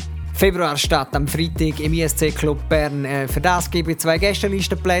 Februar statt, am Freitag im ISC Club Bern. Für das gebe ich 2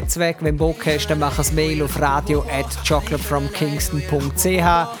 Gästelistenplätze weg. Wenn du Bock hast, dann mach ein Mail auf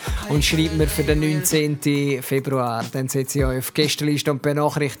radio@chocolatefromkingston.ch und schreib mir für den 19. Februar. Dann setze ich euch auf die Gästeliste und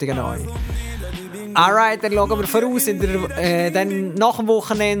benachrichtige euch. Alright, dann schauen wir voraus. Dann nach dem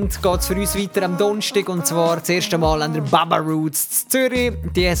Wochenende geht es für uns weiter am Donnerstag, und zwar das erste Mal an der Baba Roots in Zürich.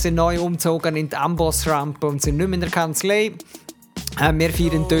 Die sind neu umgezogen in die Ambossrampe und sind nicht mehr in der Kanzlei. Wir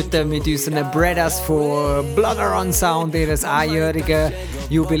feiern dort mit unseren Brothers von Blogger on Sound ihr 1-jähriges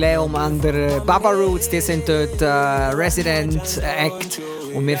Jubiläum an der Baba Roots. Die sind dort Resident Act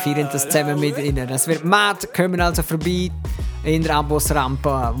und wir feiern das zusammen mit ihnen. Das wird mad, kommen also vorbei in der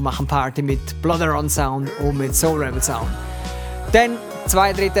Ambossrampe und machen Party mit Blogger on Sound und mit Soul Rebel Sound. Dann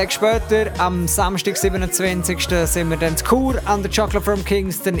 2-3 Tage später, am Samstag, 27. sind wir dann zu Chur an der Chocolate from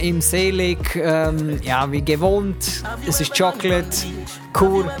Kingston im Selig. Wie gewohnt, es ist Chocolate.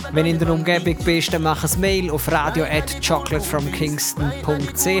 Chur, wenn du in der Umgebung bist, dann mach ein Mail auf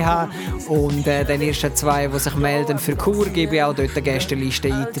radio@chocolatefromkingston.ch und den ersten 2, die sich melden für Chur, gebe ich auch dort eine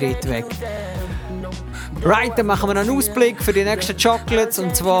Gästeliste-Eintritt weg. Right, dann machen wir einen Ausblick für die nächsten Chocolates,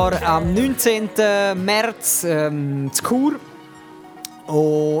 und zwar am 19. März zu Chur.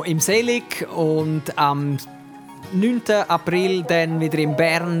 Im Selig und am 9. April dann wieder in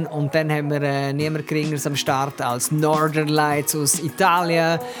Bern, und dann haben wir niemand Geringeres am Start als Northern Lights aus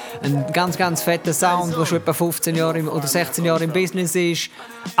Italien. Ein ganz, ganz fetter Sound, der schon etwa 15 Jahre oder 16 Jahre im Business ist.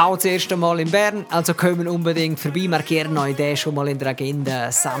 Auch das erste Mal in Bern, also kommen unbedingt vorbei. Markieren euch den schon mal in der Agenda.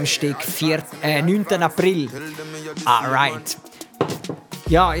 Samstag, 9. April. Alright.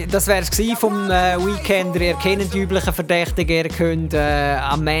 Ja, das wäre es vom Weekend. Ihr kennt die üblichen Verdächtigen. Ihr könnt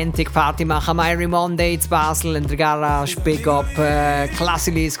am Montag Party machen, am Irie Monday in Basel, in der Garage, Big Up,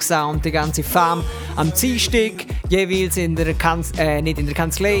 Classilis Sound, die ganze Fam. Am Dienstag jeweils nicht in der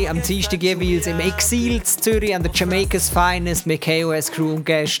Kanzlei, am Dienstag jeweils im Exil in Zürich an der Jamaica's Finest mit KOS Crew und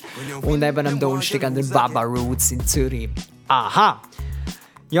Gästen, und eben am Donnerstag an der Baba Roots in Zürich. Aha!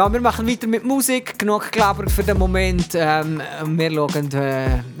 Ja, wir machen weiter mit Musik. Genug gelabert für den Moment. Wir schauen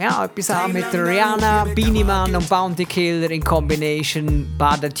etwas an mit Rihanna, Beanie Man und Bounty Killer in Combination.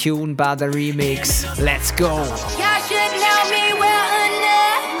 Bad Tune, bad Remix. Let's go! Y'all should know me well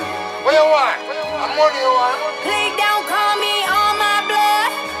enough. What you want? I'm money you want. Please don't call me on my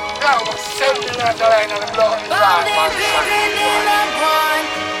blood. No, I'm sending that line on the blood. Ballin' bigger than LeBron.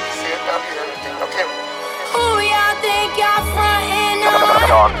 See it up here, everything, okay? Who y'all think y'all frontin' on?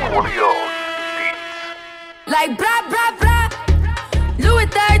 Like blah, blah, blah. Louis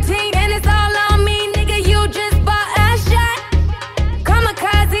 13 and it's all on me, nigga, you just bought a shot.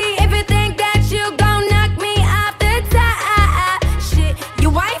 Kamikaze, if you think that you gon' knock me off the top. Shit,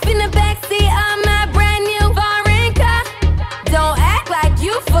 your wife in the backseat of my brand new foreign car. Don't act like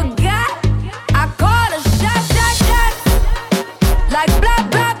you forgot. I call a shot, shot, shot. Like blah,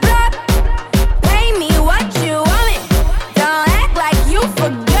 blah, blah. Pay me what you want it. Don't act like you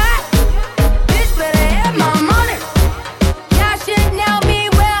forgot. Bitch better have my money. Y'all should know me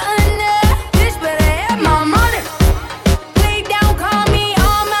well enough. Bitch better have my money. Please don't call me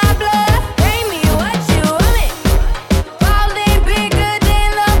on my blood. Pay me what you want it. Ballin' bigger than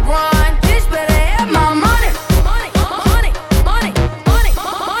LeBron. Bitch better have my money. Money, money, money, money,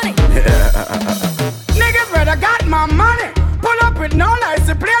 money. Niggas better got my money. Pull up with no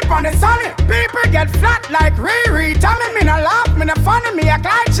license plate on the sunny. People get flat like Riri. Tell me no laugh, me no funny. Me a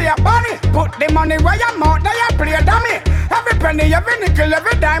glide she a bunny. Put the money where your mouth, they a play a dummy. Every penny, every nickel,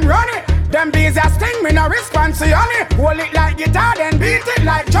 every dime run it. Them bees a sting, me no response to honey. Hold it like guitar, then beat it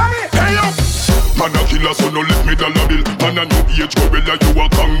like Johnny. Hey up! Man a killer, so no left me dollar bill. Man a new age gorilla, you a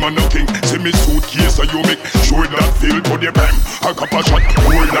gang, man a king. See me suitcase, so you make sure that fill to the brim. A cup of shot,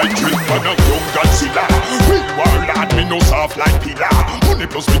 hold like drink, man a young Godzilla. Real warlord, me no soft like pillar. Money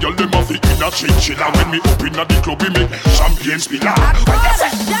plus me girl, them a fit in a chinchilla. When me up in a the club, we make champagne spiller. What you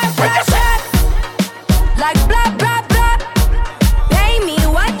say? What you say? Like blah, blah, blah. Pay me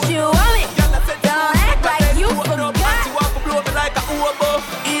what you want it. Don't act like you forgot.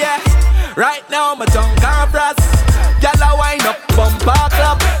 Yeah, right now my tongue can't press. Y'all a wind up, bumper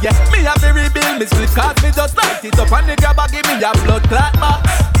clap. Yeah, me have to rebuild me split cause me just light it up and the grabber give me a blood clot box.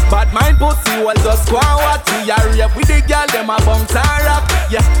 Bad mind pussy will just go and watch. We are rave with the girl, them a bounce and rock.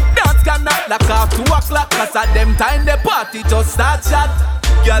 Yeah, dance can knock like half 2 o'clock. Cause at them time the party just start shot.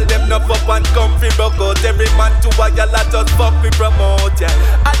 Girl, them no up and comfy broke out. Every man to a girl a just fuck we promote, yeah.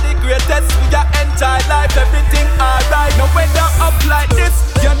 At the greatest, we a enjoy life, everything alright. No weather up like this,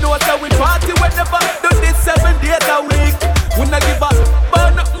 you know so we party whenever. Do this 7 days a week. We not give up,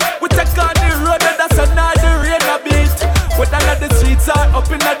 burn up. We take on the road and that's another rain a beat. Whether on the street streets are up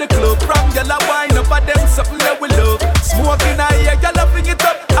in the club. From y'all a wine up at them something that we love. Smoking a here, y'all a bring it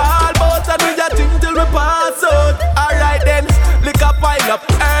up. All boats and we a ting till we pass out. Alright then, lick a pile up.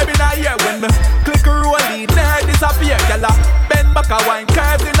 Herb in a here when me click a rolling, near disappear. Y'all a bend back a wine,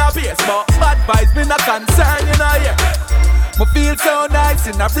 curves in a base. But bad vibes me not concern in a here. Me feel so nice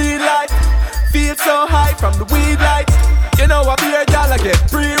in a real life. Feel so high from the weed light. You know I be a gal I get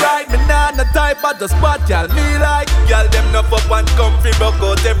free right. Me nah no type of just spot gal me like. Gal them no up and comfy broke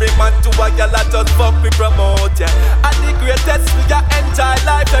out. Every man to a gal I just fuck we promote yeah. And the greatest we got enjoy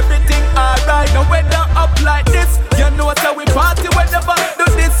life. Everything alright. Now when they're up like this, you know so we party whenever do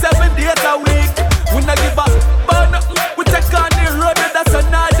this 7 days a week. We not give up, burn up. We take on the road and that's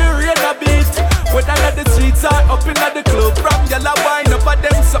another rain a beat. When I let the streets are up in the club. From gal I wine up at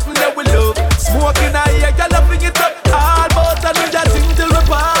them something that we love. Smoking a here, gal I bring it up. All about and we just sing till we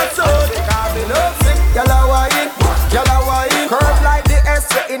pass out. Y'all a wine, y'all a wine. Curve like the S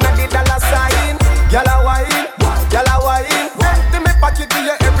in a the dollar sign. Y'all a wine, y'all a wine. Empty me pocket to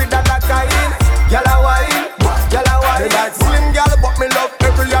you every dollar kind. Y'all a wine, y'all a wine. Me like slim y'all but me love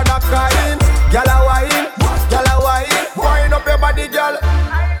every other kind. Y'all a wine, y'all a wine. Wind up your body, girl.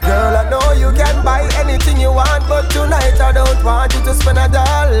 Girl, I know you can buy anything you want, but tonight I don't want you to spend a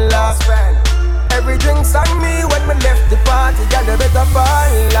dollar. Every drink's on me when we left the party, girl, you better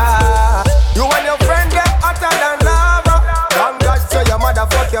follow. You and your friend get hotter than lava. Thank God say your mother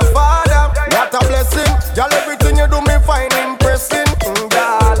fuck your father. What a blessing, girl, everything you do me find impressing.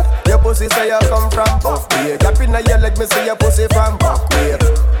 Girl, your pussy say you come from Buffalo. Gap in your leg, me say your pussy from Buffalo.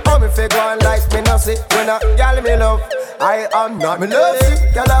 Oh, me fake one like me no see. When a girl me love, I am not me love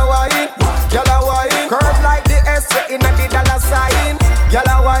it. Girl a wine, girl a wine. Curve like the S in a the dollar sign. Girl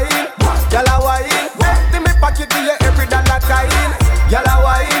a wine, girl a wine. Empty me pocket to you every dollar kind. Girl a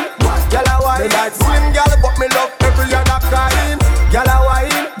wine, girl a wine. Me like slim girl but me love every other kind. Girl a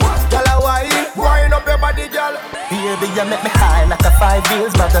wine, girl a wine. Wine up your body, girl. Baby, you make me high like a 5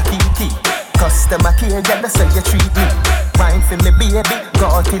 years bag of Kiki. Customer care, girl, that's how you treat me. Wine for me, baby,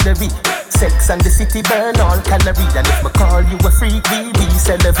 go to the beat. Sex and the city burn all calories. And if me call you a freak, baby,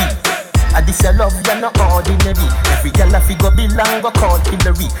 c'est la vie. I this your love, you're not ordinary. Every girl I figure belong, go call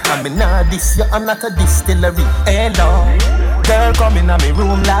Hillary. And me nah this, you're not a distillery. Hello, girl, come in me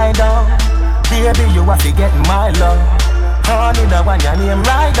room, lie down. Baby, you have to get my love. Honey, the one your name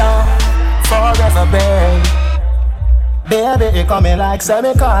right down. Forever, babe. Baby, you coming like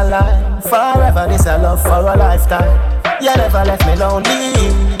semi-colline. Forever, this a love for a lifetime. You never left me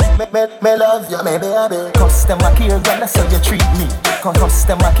lonely. Me love you, me baby. Customer care, girl, that's how you treat me.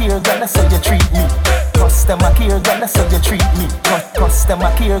 Customer care, girl, that's how you treat me. Customer care, girl, that's how you treat me.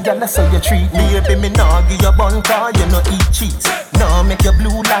 Customer care, girl, that's how you treat me. Baby, me nah give you bun car, you no eat cheese. Nah make you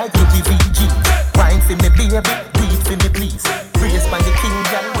blue like you be VG. Wine for me, baby, beat for me, please. Raise by the king,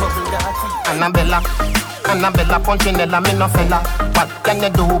 girl, bubble that Annabella. Annabella Punchinella, me no fella. What can you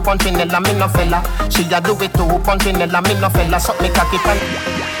do, Punchinella, me no fella? She a do it too, Punchinella, me no fella. Suck me cocky pan.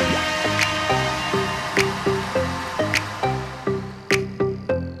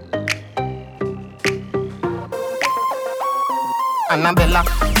 Annabella,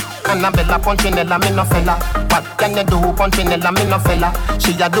 Annabella Punchinella, me no fella. What can you do, Punchinella, me no fella?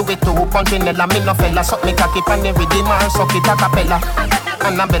 She a do it too, Punchinella, me no fella. Suck me cocky pan, the rhythm and suck it a cappella.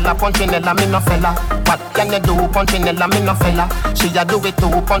 Annabella Punchinella, me no fella. What can you do, Punchinella, me no fella? She a do it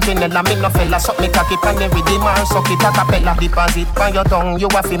too, Punchinella, me no fella. Suck me cocky pan the rhythm and suck it a cappella. Deposit on your tongue, you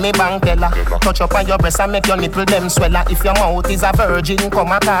a fi me bank teller. Touch up on your breast and make your nipple them swella. If your mouth is a virgin,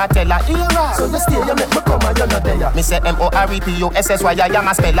 come a cartella. So you stay, you make me come and you no there. Me say MOREPUSSY, I am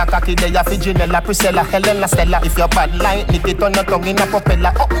a speller. Cocky there, Figinella, Priscilla, Helena, Stella. If your bad line, nick it on your tongue in a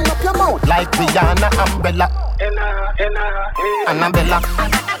propeller. Open up your mouth like Rihanna umbrella. Annabella,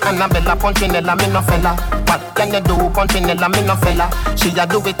 Annabella Punchinella, me no fella. What can you do, Punchinella, me no fella? She a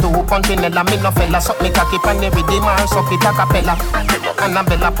do it too, Punchinella, me no fella. Suck me cocky pan the rhythm and suck it a cappella.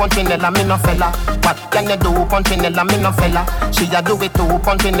 Annabella Punchinella, me no fella. What can you do, Punchinella, me no fella? She a do it too,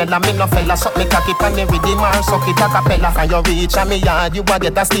 Punchinella, me no fella. Suck me cocky pan the rhythm and suck it a cappella. And you reach a me yard, you a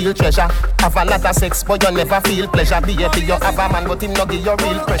get a steel treasure. Have a lot of sex, but you never feel pleasure. Baby, you have a man, but him no give you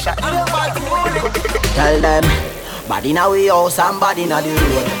real pressure. Tell them, body now we house and body now the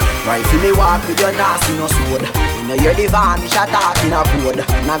road. Right for me walk with your nasty no sword. You know you're the vanish attack in a code.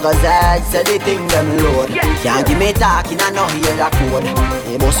 Naga Z say the thing them load. Can't give me talking and no hear the code.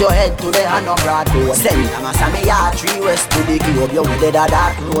 They bust your head to the hand of broad road. Send them a Sammy yard 3 west to the globe. You with the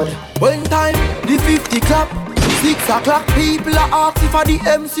dark road. One time, the 50 clap 6 o'clock, people are asking for the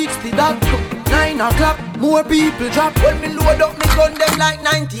M60 that 9 o'clock, More people drop when me load up me gun them like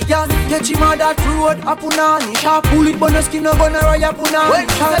 90 gas. Get him on that road, a punani sharp. Bullet bonus skin no gonna raya punani. When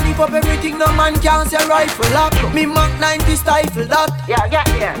I lift up everything, no man can say rifle lock. Me Mac 90 stifle that.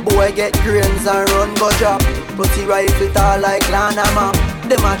 Yeah. Boy get grains and run go drop. Pussy rifle tall like Lana map.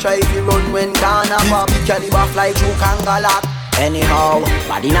 Them a try to run when Ghana pop. Caliber fly through Kangalak. Anyhow,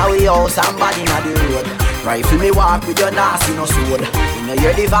 body now we house and body now the road. Rifle me walk with your nasty no sword. When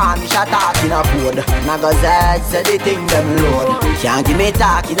you hear the van, me shot talk in a code. Naga Z say the thing them load. Can't give me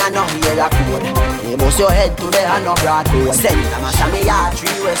talking and no hear a code. You bust your head to the and no broad road. Send them a shame yard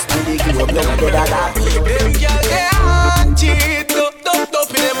 3 west to the globe. You know that. Them girl they haunted. Don't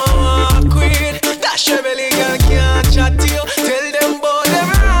in them a walk with. Dash your belly girl can't chat to you. Tell them about them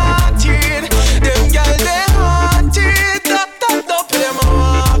haunted. Them girl they haunted. Don't in them a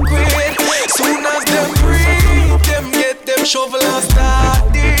walk with. Soon as them them shovel and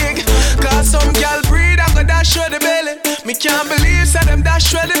start dig. Cause some gal breed and go dash with the belly. Me can't believe say them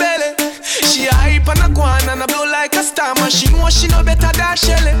dash with the belly. She a hype and a go on and a blow like a star. Man she know she no better than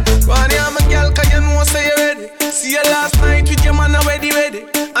Shelly. Go on here my gal cause you know say you ready. See you last night with your man a ready.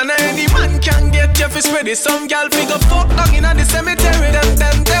 And any man can get you for spready. Some gal figure fuck down in the cemetery.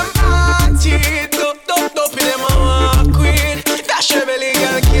 Them haunted. Don't in them a walk with. Dash your belly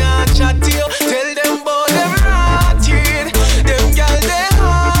gal can't chat to you. Tell them about them haunted. Them gal they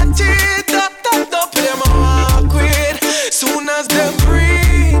haunted. Don't them a walk with. Soon as them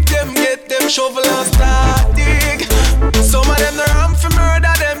breathe, them get them shovel and start dig. Some of them they run for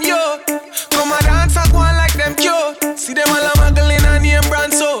murder them yo. Come a dance and go on like them cute. See them all a muggling and name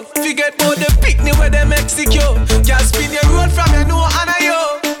brand so. Forget about the picnic where them execute. Can't spin your road from your no and a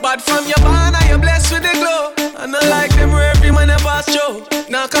yo. But from your barn and you blessed with the glow. And I like them where every man a pass show.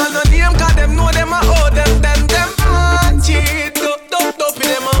 Now call no name cause them know them a owe. Them haunted. Don't in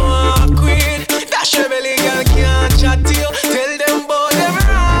them a walk with. Dash your belly girl can't chat to you. Tell them about them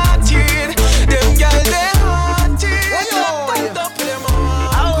haunted. Them girl they haunted. Don't in them a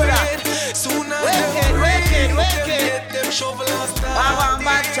walk with. Soon as them get them shovel and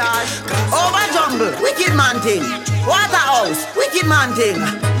start. Over jungle, wicked man thing. Waterhouse, wicked man thing.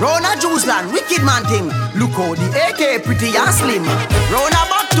 Rona Juice Land, wicked man thing. Look how the AK pretty and slim. Rona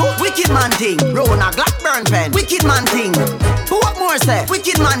Bakto, wicked man thing. Rona Blackburn pen, wicked man thing. What more say?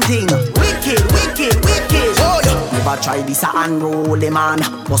 Wicked man thing. Wicked. Oh yeah. Never try this a unroll man.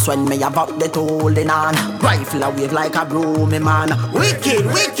 But when me about the holding on. Rifle a wave like a broomy man. Wicked.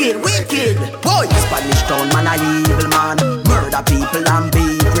 Boy, Spanish town man a evil man. Murder people and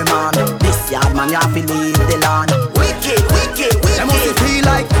beat man. This yard man ya fi leave the land. Wicked. Them must feel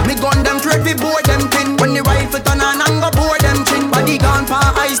like me gun them thread we board them thin. When the rifle turn on and go board them chin. Body gone for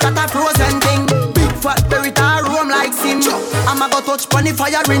ice that a frozen thing. Big fat berry tar roam like sin. I'ma go touch pon the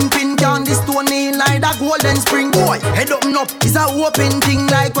fire in pin. Down the stone in like a golden spring. Boy, head up is a open thing.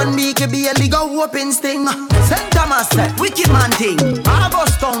 Like when BKB a go open sting. St. Thomas say, wicked man thing.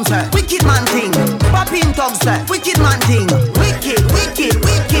 August Town say, wicked man thing. Papin Tug say, wicked man thing. Wicked.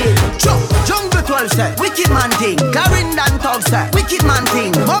 Jungle 12 say, wicked man thing. Clarendon Tug say, wicked man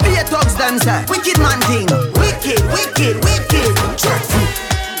thing. Bobby Tugs them say, wicked man thing. Wicked.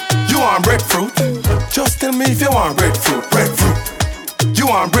 You want breadfruit? Just tell me if you want breadfruit. You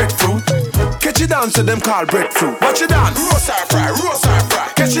want breadfruit? Catch it down to them called breadfruit. Watch it dance. Roast or fry.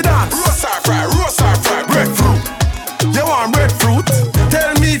 Catch it dance. Roast or fry. Breadfruit. You want breadfruit?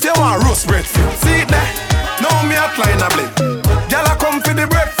 Tell me if you want roast breadfruit. See it there? Now me a climb a blip. Gyal a come for the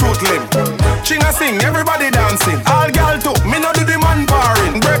breadfruit limb. Ching a sing, everybody dancing. All gyal too, me no do the man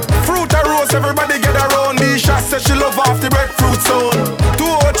barring. Breadfruit a roast, everybody get around. Bisha says she love off the breadfruit zone.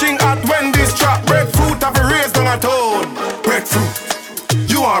 Ching at when this trap. Breadfruit have a raised on a tone. Breadfruit.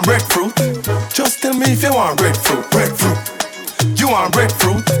 You want breadfruit? Just tell me if you want breadfruit. You want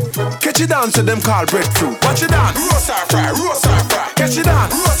breadfruit? Catch it down to them called breadfruit. Watch it dance. Roast or fry. Catch it down.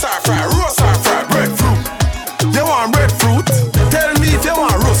 Roast or fry. Breadfruit. You want breadfruit? Tell me if you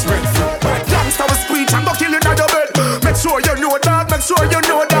want roast breadfruit. Gangsta will screech and go kill you at your bed. Make sure you know that.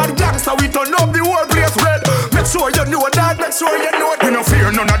 Gangsta we turn up the whole place red. Make sure you know that. We no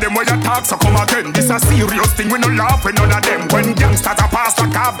fear none of them when you talk, so come again. This a serious thing, we no laugh with none of them. When gangsters a pass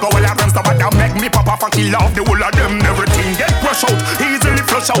like half, go all around stuff, but that make me pop off and kill off the whole of them. Everything get brush out, easily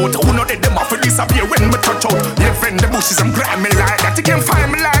flush out. Who know that them off will disappear when me touch out. Live in the bushes and grab me like that. You can't find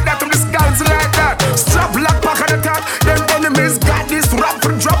me like that, I'm just guns like that. Strap lock back at the top, them enemies got this rap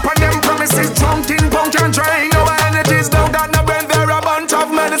for drop on them promises. Drunk in punk and trying our energies. Now that no when they're a bunch of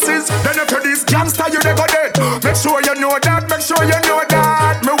menaces. Then after this gangster you they go dead. Make sure you know that,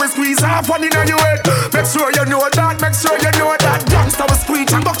 me will squeeze half one in your head. Make sure you know that, Gangsta will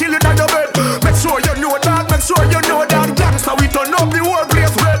screech and go kill you down your bed. Make sure you know that.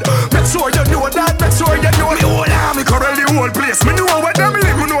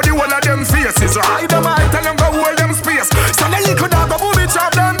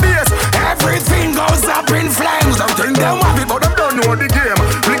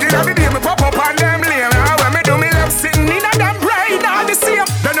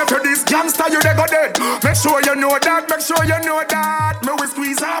 you they go dead. Make sure you know that, make sure you know that. Me will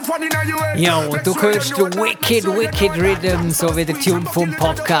squeeze half one in your head. Ja, und du hörst Wicked, Wicked Rhythm, so wie der Tune vom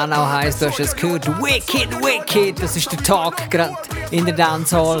Popcorn auch heisst. Du hast es gehört, Wicked, Wicked. Das ist der Talk gerade in der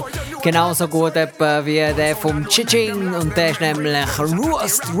Dancehall. Genauso gut etwa wie der vom Chiching. Und der ist nämlich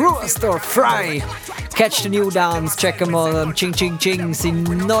Roast or Fry. Catch the new dance, check mal Ching Ching Ching, sein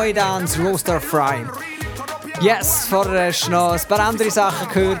neuer Dance, Roast or Fry. Yes, vorher hast du noch ein paar andere Sachen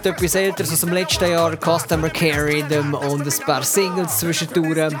gehört, etwas älteres aus dem letzten Jahr, Customer Care Rhythm und ein paar Singles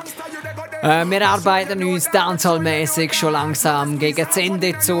zwischendurch. Wir arbeiten uns Dancehall-mäßig schon langsam gegen das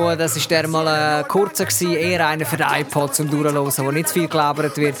Ende zu. Das war mal ein kurzer, eher einer für den iPod zum Durchhören, wo nicht zu viel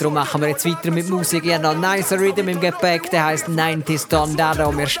gelabert wird. Darum machen wir jetzt weiter mit Musik. Ich habe noch einen nicer Rhythm im Gepäck, der heisst 90s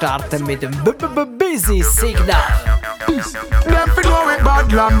Dondado. Wir starten mit dem Busy Signal. Them fi know it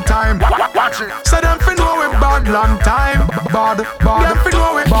bad long time. Watch it. So them fi know it bad long time. Bad. Them fi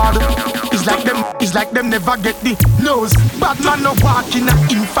know it bad. It's like them never get the nose. Bad man no walk in a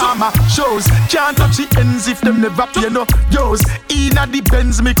informer shows. Can't touch the ends if them never pay no yo's. Inna the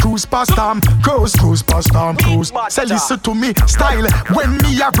Benz me cruise past them. Cruise past them. Say listen to me style. When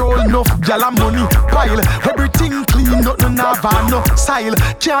me a roll enough gyal and money pile. Everything clean, nothing have no style.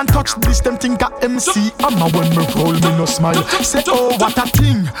 Can't touch this them think a MC. I'ma when me roll me no smile. Say oh what a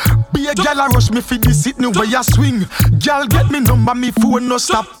thing. Be a gyal a rush me fi the sit no way a swing. Gyal get me number me phone no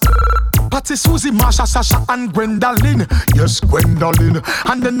stop. Patty, Susie, Marsha, Sasha, and Gwendolyn. Yes, Gwendolyn.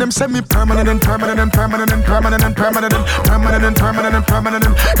 And then them say me permanent. Then the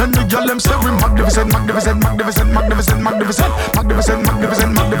girl them say we magnificent. And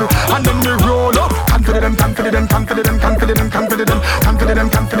then we roll up, confident.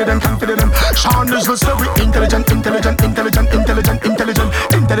 Sean Dizzle say we intelligent.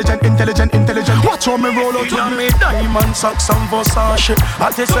 Watch how me roll out with me diamond socks and Versace.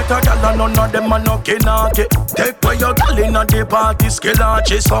 I taste like a gal and none of them a no kinaki. Take where your gal inna the party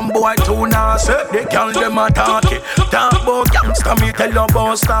skillachi. Some boy too nasty, they girl them a talkie. Talk about gangsta, me tell you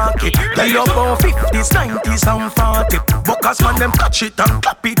about Starkey. Tell you about 50s, 90s and 40. Buckers man them touch it and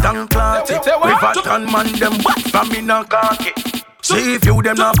clap it and clot it. Riverton man them back from in a khaki. See if you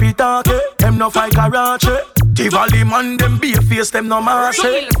them not be talkie, them no fight Karachi. Tivoli man them be face them no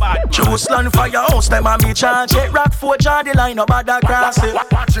massy. Choosland firehouse them a me charge it. Rockford jar the line up at the grass it.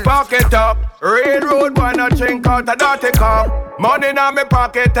 Fuck it up, railroad boy no drink out a dirty cup. Money in my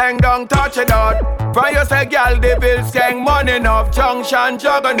pocket, hang down, touch it out. When you say girl the bills gang money enough, junction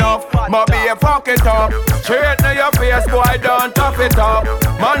jug enough. Maybe you fuck it up, straight to your face boy don't tough it up.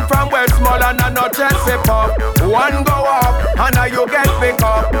 Man from Westmoreland and no chest it up. One go up and now you get pick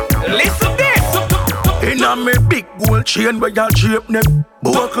up. Listen this. Inna me big gold chain where you drape neck.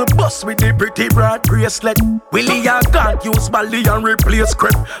 Buckle bust with the pretty broad bracelet. Willie a can't use Bally and replace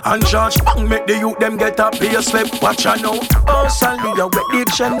crep. And George Bang make the youth them get a pay slip. Watch ya now. Oh Sally a wet the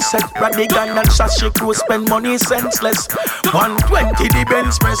gen set. Radigan and Sashi crew spend money senseless. 120 the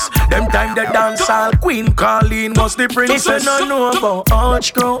Benz press. Them time the dance all Queen Colleen was the princess. If you don't know about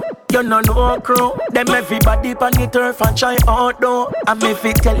Arch Crow, you don't know Crow. Them everybody pan the turf and try outdoor. And if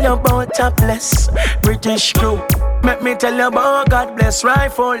it tell you about a bless British crew. Make me tell you about God bless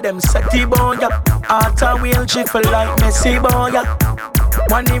rifle, them setty boy, yeah. Arthur wheel jiffle like Messi boy, yeah.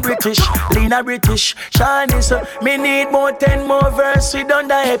 Money British, Lena British, Shiny so me need more 10 more verse we done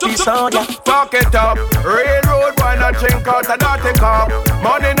the episode, yeah. Fuck it up, railroad boy no drink out a dirty cup.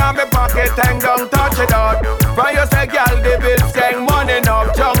 Money in my pocket, hang down, touch it out. When you say girl the bills gang money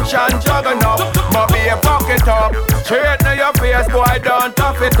enough, junction jug enough. Maybe you fuck it up, straight to your face boy don't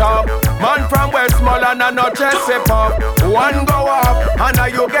tough it up. Man from Westmoreland and no chest it up. One go up and now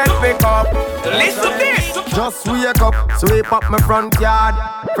you get pick up. Listen this. Just wake up, sweep up my front yard.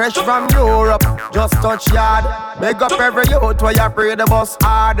 Fresh from Europe, just touch yard. Make up every youth where you pray the bus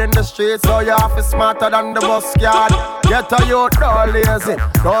hard in the streets, so you have to smarter than the bus yard. Get a youth, don't lazy,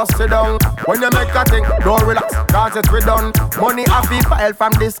 don't sit down. When you make a thing, don't relax, cause it's redone. Money have to pile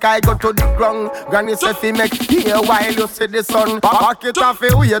from the sky, go to the ground. Granny said fi make here while you see the sun. Pack it off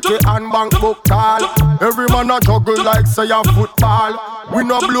fi wait and bank book tall. Every man a juggle like say a football. We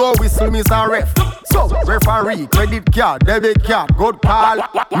no blow whistle, miss a ref. So, referee, credit card, debit card, good call.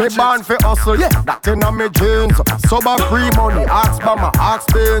 Me born for hustle, yeah, that inna me jeans. Sober free money, ask Bama, ask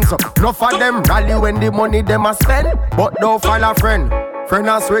Benz. No for them rally when the money them a spend. But don't find a friend. Friend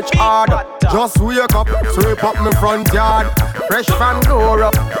a switch hard. Just wake up, sweep up me front yard. Fresh from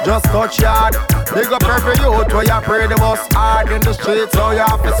Europe, just touch yard. Big up every youth where you pray the bus hard. In the streets, so you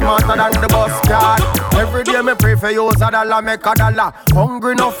have to smarter than the bus card. Every day me pray for you, a dollar make a dollar.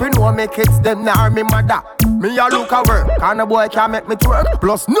 Hungry enough, you know me kids them nar me mother. Me a look at work, and a boy can't make me twerk.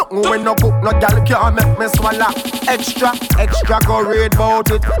 Plus nothing when no cook, no gal can't make me swallow. Extra go read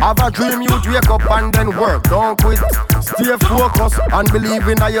about it. Have a dream, you wake up and then work. Don't quit. Stay focused and believe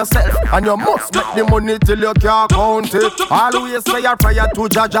in yourself. And you must make the money till you can't count it. Always say a prayer to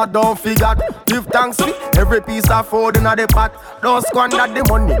Jaja, don't forget. Give thanks for every piece of food in the pot. Don't squander the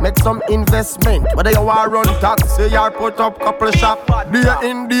money, make some investment. Whether you want run taxi or put up couple shop. Day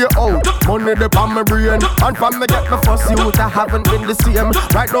in, day out, money dey on my brain. And from me get my first youth, I haven't been the same.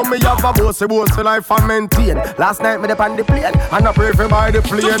 Right now me have a bossy life I maintain. Last night me dey on the plane, and I pray for by the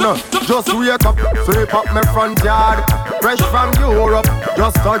plane. Just wake up, sweep up my front yard. Fresh from Europe,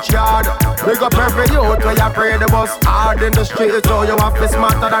 just touch yard. Big up every youth where you pray the bus hard in the street, so you have to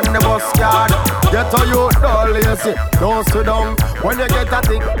smarter than the bus yard. Get a youth, don't lazy, don't sit down. When you get a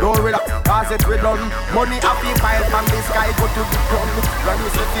thing, don't relax, pass it with done. Money happy file from the sky, go to the ground. When you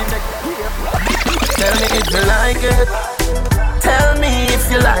set the neck, tell me if you like it. Tell me if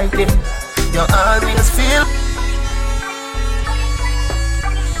you like it. You always feel.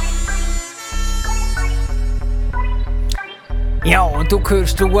 Ja, und du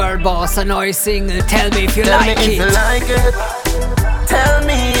hörst den World Boss, ein neues Single. Tell me if you like it. Tell me if you like it. Tell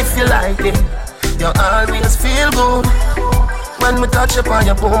me if you like it. You always feel good when we touch upon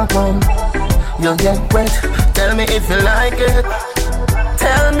your boom boom. You get wet. Tell me if you like it.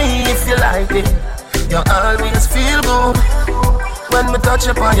 Tell me if you like it. You always feel good when we touch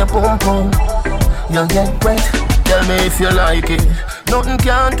upon your boom boom. You get wet. Tell me if you like it. Nothing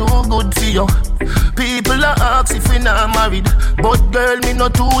can do good for you. People are ask if we not married, but girl, me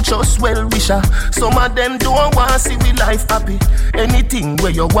not too just well wisher. Some of them don't want to see we life happy. Anything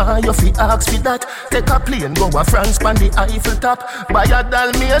where you want, you fi ask for that. Take a plane, go a France, pan the Eiffel top. Buy a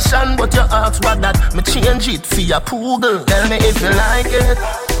Dalmatian, but you ask what that. Me change it for your poodle. Tell me if you like it.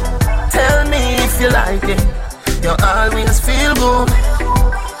 Tell me if you like it. You always feel good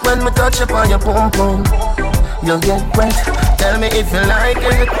when me touch upon your pum pum. You get wet. Tell me if you like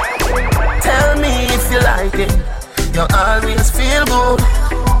it. Tell me if you like it. You always feel good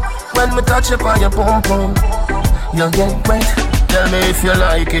when me touch upon your pum pum. You get wet. Tell me if you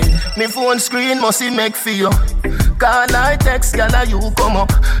like it. Me phone screen must make for you. Call I text, girl, you come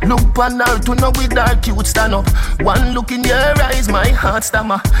up. Look on her to know with her cute stand up. One look in your eyes, my heart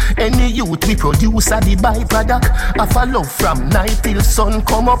stammer. Any youth we produce are the byproduct of a love from night till sun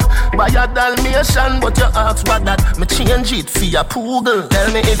come up. Buy a Dalmatian, but you ask what that. Me change it for your poodle.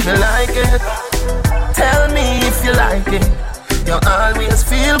 Tell me if you like it. Tell me if you like it. You always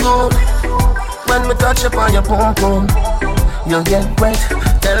feel good when me touch upon your pum pum. You get wet.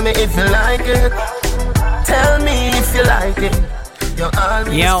 Tell me if you like it. Tell me if you like it.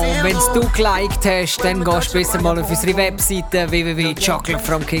 Ja, und wenn du geliked hast, dann gehst du besser mal auf unsere Webseite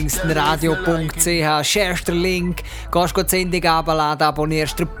www.chocolate.kingstoradio.ch, sharest den Link, gehst die Sendung abladen,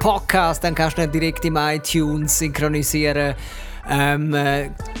 abonnierst den Podcast, dann kannst du ihn direkt im iTunes synchronisieren.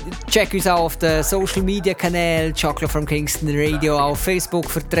 Check uns auch auf den Social Media Kanälen, Chocolate from Kingston Radio, auch auf Facebook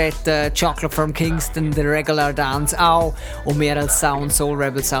vertreten, Chocolate from Kingston, The Regular Dance auch und wir als Sound, Soul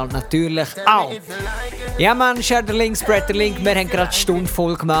Rebel Sound natürlich auch. Ja man, share den Link, spread den Link, wir haben gerade eine Stunde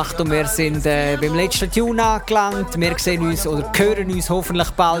voll gemacht und wir sind beim letzten Tune angelangt. Wir sehen uns oder hören uns hoffentlich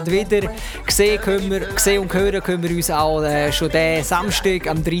bald wieder. Sehen und hören können wir uns auch schon den Samstag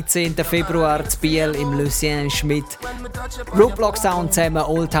am 13. Februar zu Biel im Lucien Schmidt. Roadblock Sound zusammen,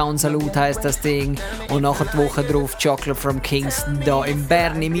 Old Town Salute heisst das Ding. Und nachher die Woche drauf Chocolate from Kingston hier in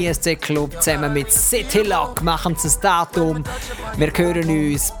Bern im ISC Club zusammen mit City Lock machen sie das Datum. Wir hören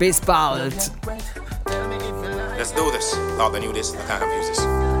uns. Bis bald. Let's do this. Thought they knew this, I can't confuse this.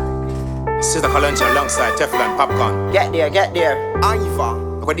 This is the Kalancha alongside Teflon Popcorn. Get there. Iva.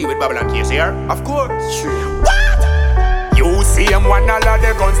 We can deal with Babylon case here. Of course. Sure. You see them one all of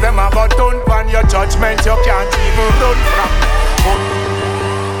the guns them have a ton on your judgment you can't even run from.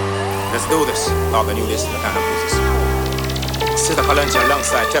 Let's do this. Thought they knew this, I can't confuse this. This is the Kalancha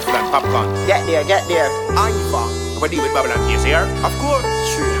alongside Teflon Popcorn. Get there. Iva. We can deal with Babylon case here. Of course.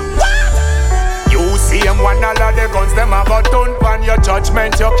 Sure. You see them one all of the guns them have a ton on your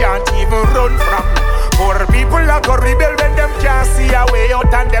judgment you can't even run from. Poor people are go rebel when them can't see a way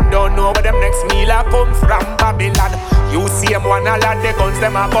out and them don't know where them next meal a come from. Babylon. You see them one all of the guns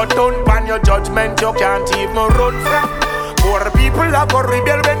them have a ton on your judgment you can't even run from. Poor people are go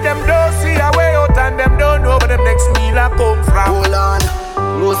rebel when them don't see a way out and them don't know where them next meal a come from. Hold on,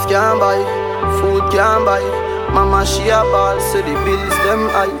 clothes can't buy, food can't buy. Mama she a ball, so the bills them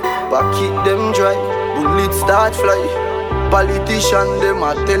high. Pocket them dry, bullets start fly. Politician them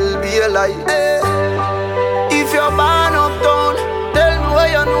a tell be a lie. Hey. If you're born uptown, tell me what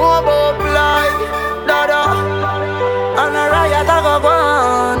you know about life. Dada, that I go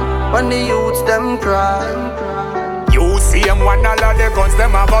on when the youths them cry. You see them one all of the guns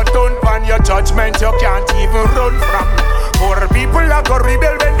them a go turn pan your judgment you can't even run from. Poor people a go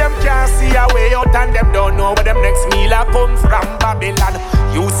rebel when them can't see a way out and them don't know where them next meal a come from. Babylon.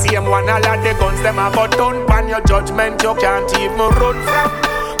 You see them one all of the guns them a go turn pan your judgment you can't even run from.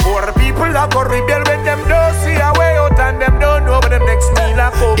 Poor people a go rebel when them don't see a way out and them don't know where them next meal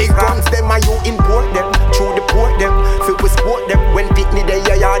a come the from. The guns them a you import them, through the port them, fit we sport them. When picnic they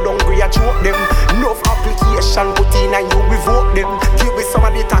ya hungry a choke them. Enough application put in and you revoke them. Give me some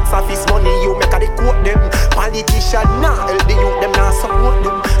of the tax office money you make a the quote them. Politician nah help the youth them nah support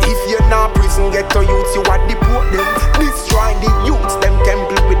them. If you're not prison get to youths you a deport them. Destroy the youths them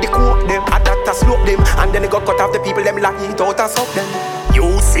temple with the quote them. A doctor slope them and then they go cut off the people them lock it out and suck them. You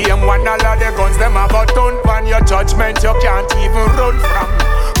see them one all of the guns them a go turn pan your judgment you can't even run from.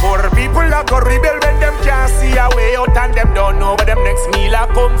 Poor people a go rebel when them can't see a way out and them don't know where them next meal a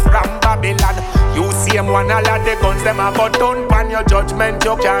come from. Babylon. You see them one all of the guns them a go turn pan your judgment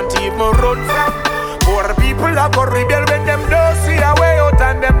you can't even run from. Poor people a go rebel when them don't see a way out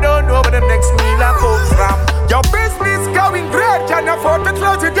and them don't know where them next meal a come from. Your business going great, can't afford to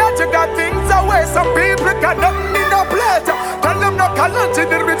close it yet. You got things away, some people got nothing in a plate. Tell them no college in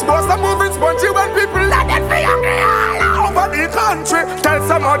the rich boss, I'm moving spongy when people let it be hungry all over the country. Tell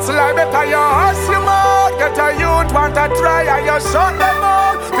some much lie better you hustle more. Get a youth want to try and you shut them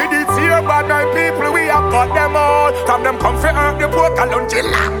out. With this here bad my people, we have got them all. From them come for earth, the poor lunch,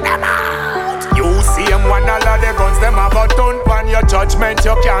 lock them out. You see them one all of the guns, them have a turn pan your judgment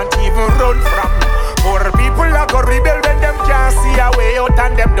you can't even run from. Poor people a go rebel when them can't see a way out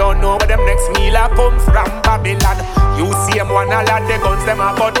and them don't know where them next meal a come from. Babylon. You see them one all of the guns them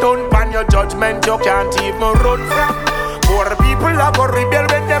a go turn pan your judgment you can't even run from. Poor people a go rebel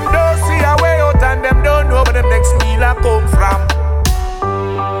when them don't see a way out and them don't know where them next meal a come from.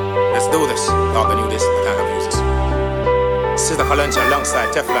 Let's do this. Thought they knew this, I can't abuse this. This is the Kaluncha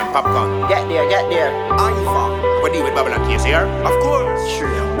alongside Teflon Popcorn. Get there. What do you with Babylon Case here? Of course. Sure.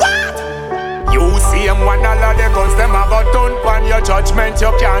 You see them one all of the guns them a go turn pan your judgment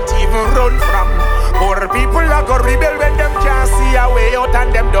you can't even run from. Poor people a go rebel when them can't see a way out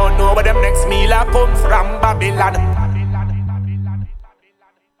and them don't know where them next meal a come from. Babylon.